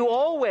with you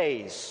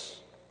always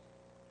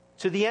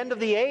to the end of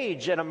the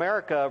age in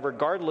America,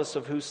 regardless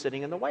of who's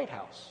sitting in the White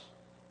House.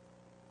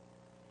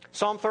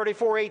 Psalm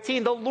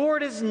 34:18, the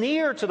Lord is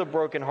near to the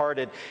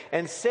brokenhearted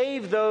and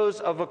save those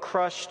of a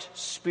crushed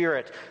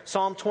spirit.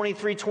 Psalm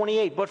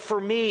 23:28, but for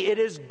me it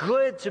is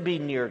good to be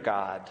near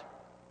God.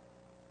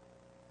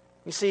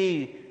 You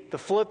see, the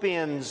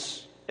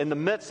Philippians, in the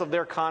midst of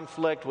their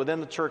conflict within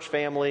the church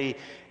family,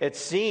 it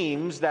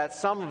seems that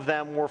some of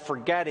them were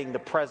forgetting the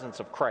presence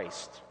of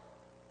Christ.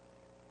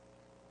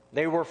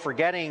 They were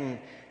forgetting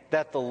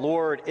that the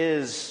Lord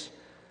is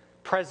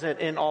present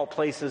in all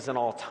places and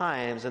all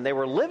times, and they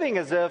were living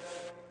as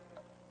if,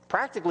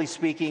 practically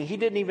speaking, he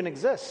didn't even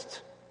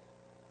exist.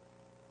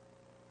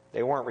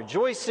 They weren't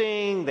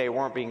rejoicing, they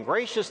weren't being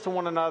gracious to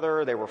one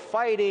another, they were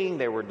fighting,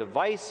 they were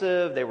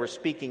divisive, they were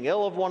speaking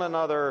ill of one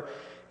another.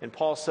 And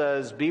Paul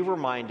says, be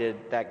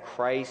reminded that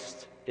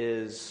Christ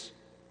is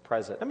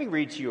present. Let me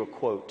read to you a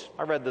quote.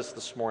 I read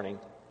this morning.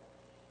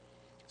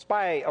 It's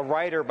by a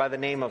writer by the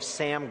name of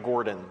Sam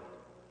Gordon.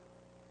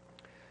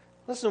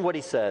 Listen to what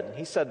he said.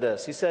 He said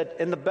this. He said,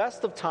 in the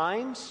best of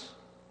times,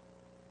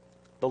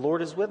 the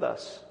Lord is with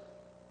us.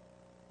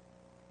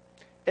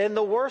 In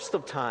the worst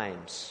of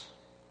times,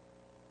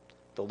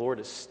 the Lord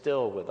is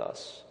still with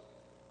us.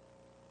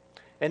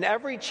 In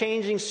every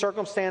changing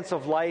circumstance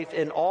of life,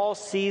 in all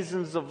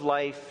seasons of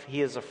life,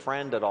 he is a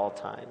friend at all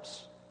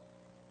times.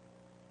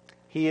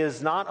 He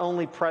is not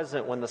only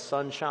present when the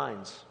sun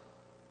shines.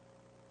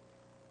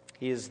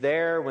 He is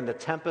there when the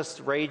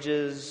tempest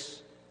rages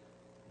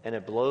and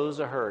it blows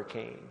a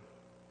hurricane.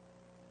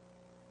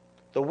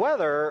 The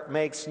weather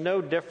makes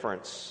no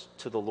difference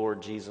to the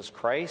Lord Jesus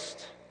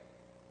Christ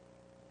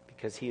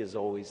because he is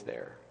always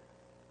there.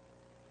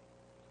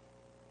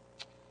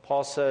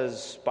 Paul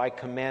says, by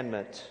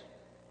commandment,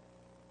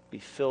 be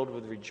filled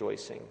with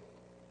rejoicing.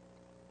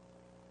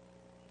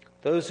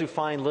 Those who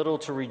find little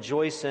to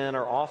rejoice in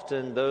are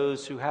often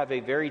those who have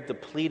a very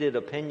depleted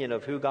opinion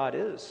of who God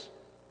is.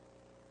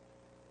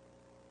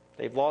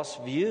 They've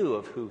lost view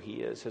of who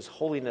he is, his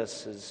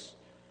holiness, his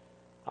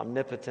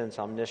omnipotence,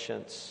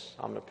 omniscience,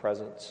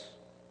 omnipresence.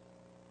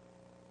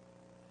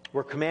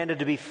 We're commanded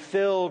to be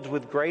filled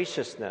with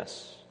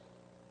graciousness.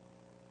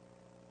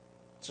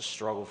 It's a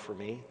struggle for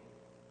me.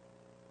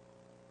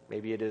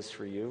 Maybe it is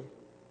for you.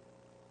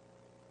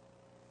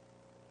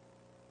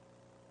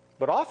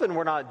 But often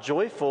we're not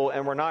joyful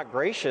and we're not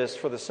gracious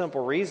for the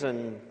simple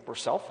reason we're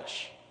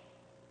selfish.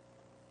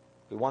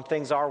 We want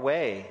things our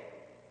way.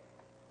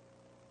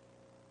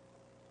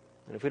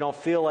 And if we don't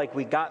feel like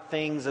we got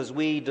things as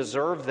we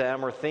deserve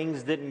them, or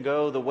things didn't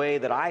go the way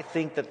that I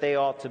think that they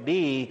ought to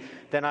be,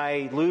 then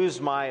I lose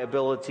my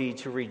ability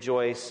to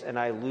rejoice and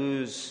I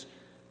lose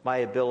my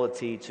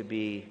ability to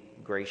be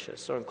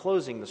gracious. So in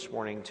closing this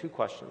morning, 2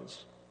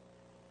 questions.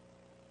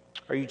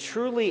 Are you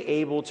truly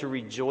able to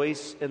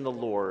rejoice in the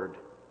Lord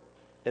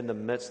in the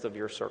midst of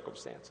your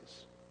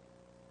circumstances?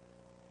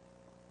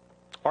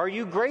 Are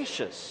you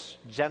gracious,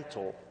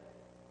 gentle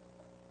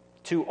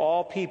to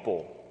all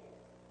people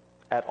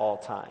at all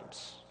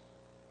times?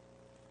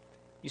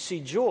 You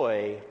see,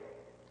 joy,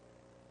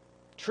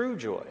 true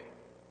joy,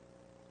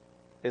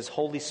 is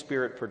Holy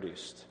Spirit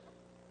produced.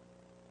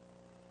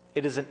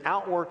 It is an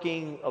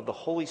outworking of the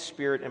Holy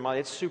Spirit in my life.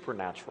 It's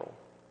supernatural.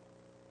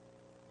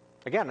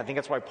 Again, I think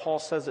that's why Paul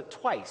says it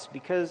twice,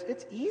 because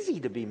it's easy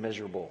to be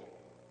miserable.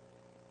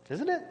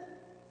 Isn't it?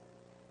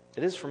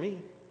 It is for me.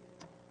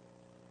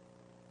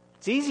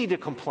 It's easy to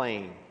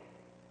complain,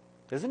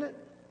 isn't it?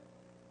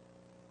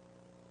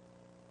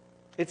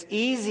 It's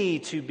easy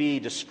to be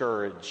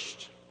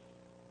discouraged.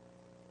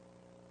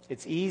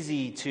 It's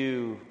easy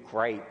to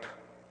gripe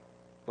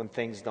when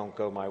things don't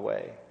go my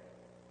way.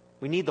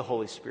 We need the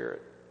Holy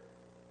Spirit.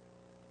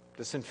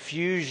 This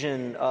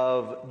infusion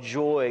of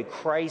joy,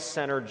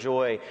 Christ-centered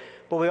joy.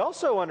 But we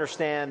also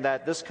understand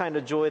that this kind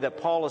of joy that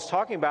Paul is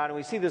talking about, and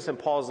we see this in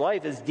Paul's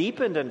life, is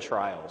deepened in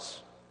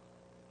trials.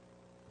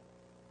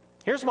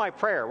 Here's my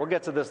prayer. We'll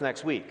get to this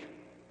next week.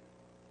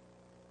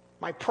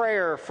 My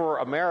prayer for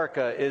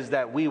America is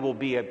that we will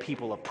be a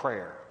people of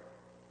prayer.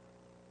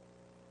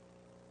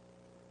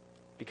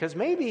 Because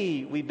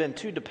maybe we've been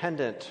too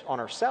dependent on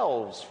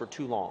ourselves for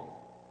too long.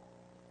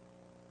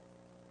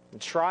 And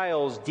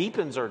trials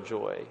deepens our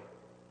joy,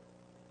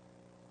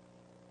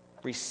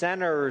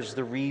 recenters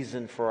the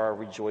reason for our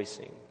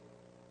rejoicing.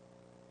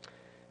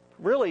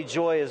 Really,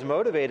 joy is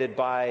motivated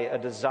by a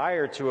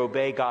desire to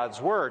obey God's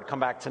word. Come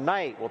back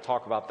tonight, we'll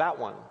talk about that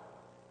one.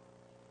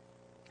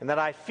 And that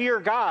I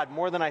fear God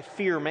more than I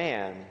fear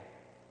man.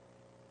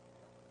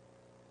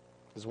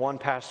 As one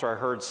pastor I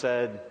heard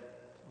said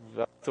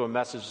through a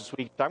message this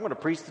week, I'm going to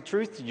preach the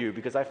truth to you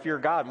because I fear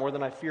God more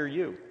than I fear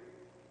you.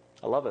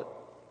 I love it.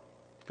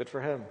 Good for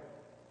him.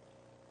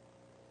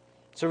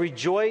 So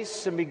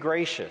rejoice and be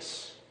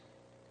gracious.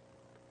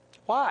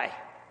 Why?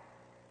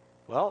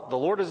 Well, the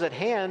Lord is at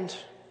hand,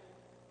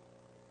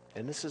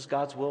 and this is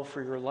God's will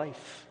for your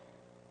life.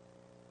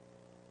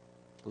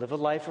 Live a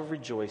life of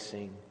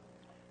rejoicing.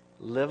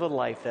 Live a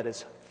life that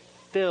is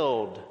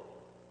filled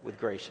with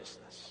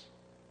graciousness.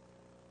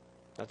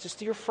 Not just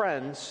to your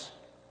friends,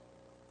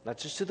 not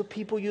just to the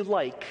people you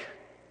like,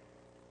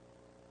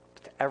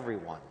 but to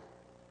everyone.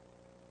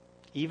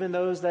 Even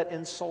those that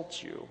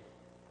insult you.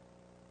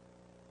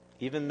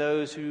 Even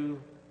those who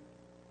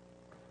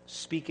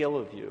speak ill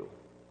of you.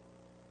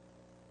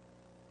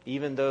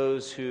 Even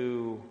those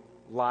who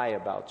lie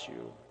about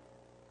you,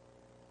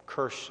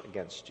 curse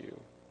against you.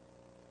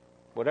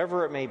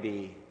 Whatever it may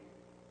be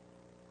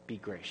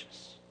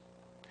gracious.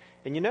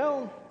 And you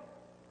know,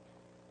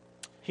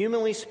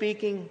 humanly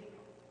speaking,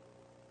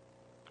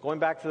 going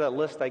back to that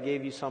list I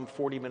gave you some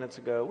 40 minutes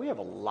ago, we have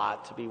a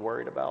lot to be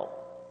worried about.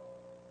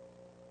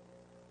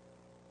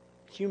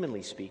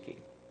 Humanly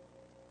speaking.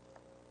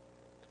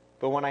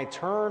 But when I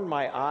turn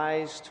my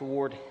eyes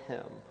toward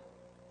him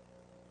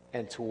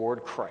and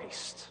toward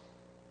Christ,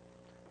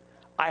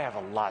 I have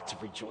a lot to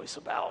rejoice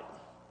about.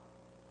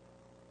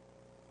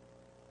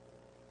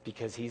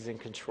 Because he's in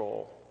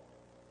control.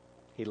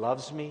 He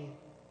loves me.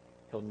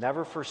 He'll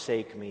never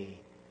forsake me.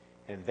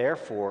 And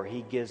therefore,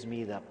 he gives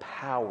me the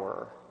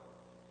power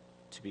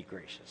to be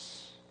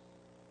gracious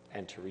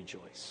and to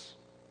rejoice.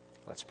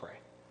 Let's pray.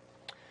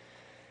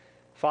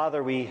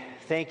 Father, we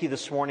thank you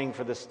this morning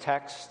for this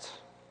text.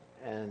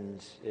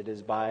 And it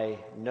is by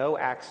no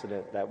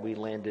accident that we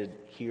landed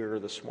here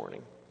this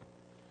morning.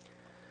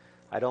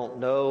 I don't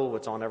know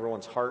what's on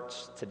everyone's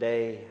hearts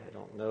today. I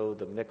don't know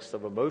the mix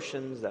of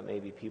emotions that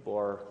maybe people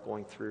are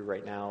going through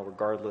right now,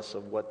 regardless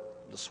of what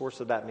the source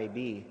of that may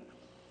be.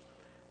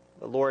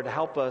 But Lord,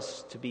 help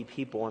us to be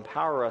people,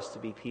 empower us to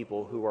be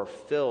people who are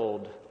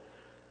filled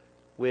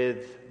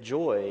with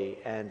joy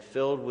and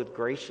filled with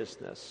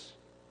graciousness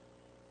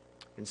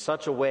in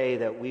such a way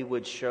that we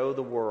would show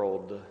the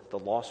world, the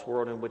lost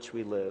world in which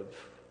we live,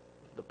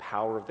 the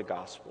power of the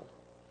gospel.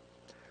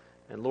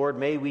 And Lord,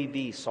 may we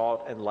be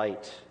salt and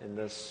light in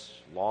this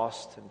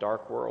lost and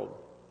dark world.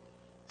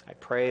 I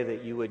pray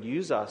that you would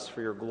use us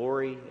for your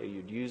glory, that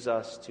you'd use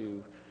us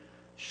to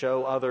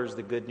show others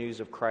the good news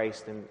of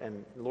Christ.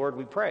 And Lord,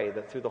 we pray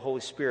that through the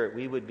Holy Spirit,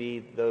 we would be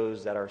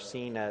those that are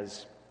seen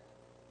as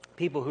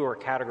people who are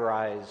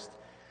categorized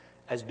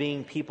as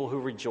being people who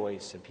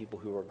rejoice and people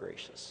who are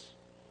gracious.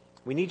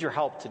 We need your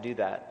help to do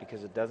that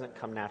because it doesn't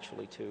come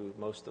naturally to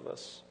most of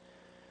us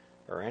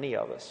or any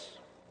of us.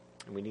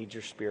 And we need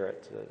your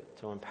Spirit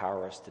to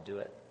empower us to do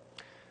it.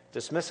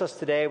 Dismiss us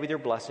today with your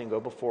blessing. Go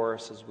before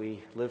us as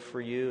we live for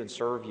you and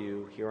serve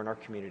you here in our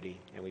community.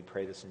 And we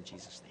pray this in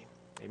Jesus' name.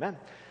 Amen.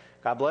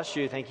 God bless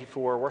you. Thank you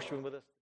for worshiping with us.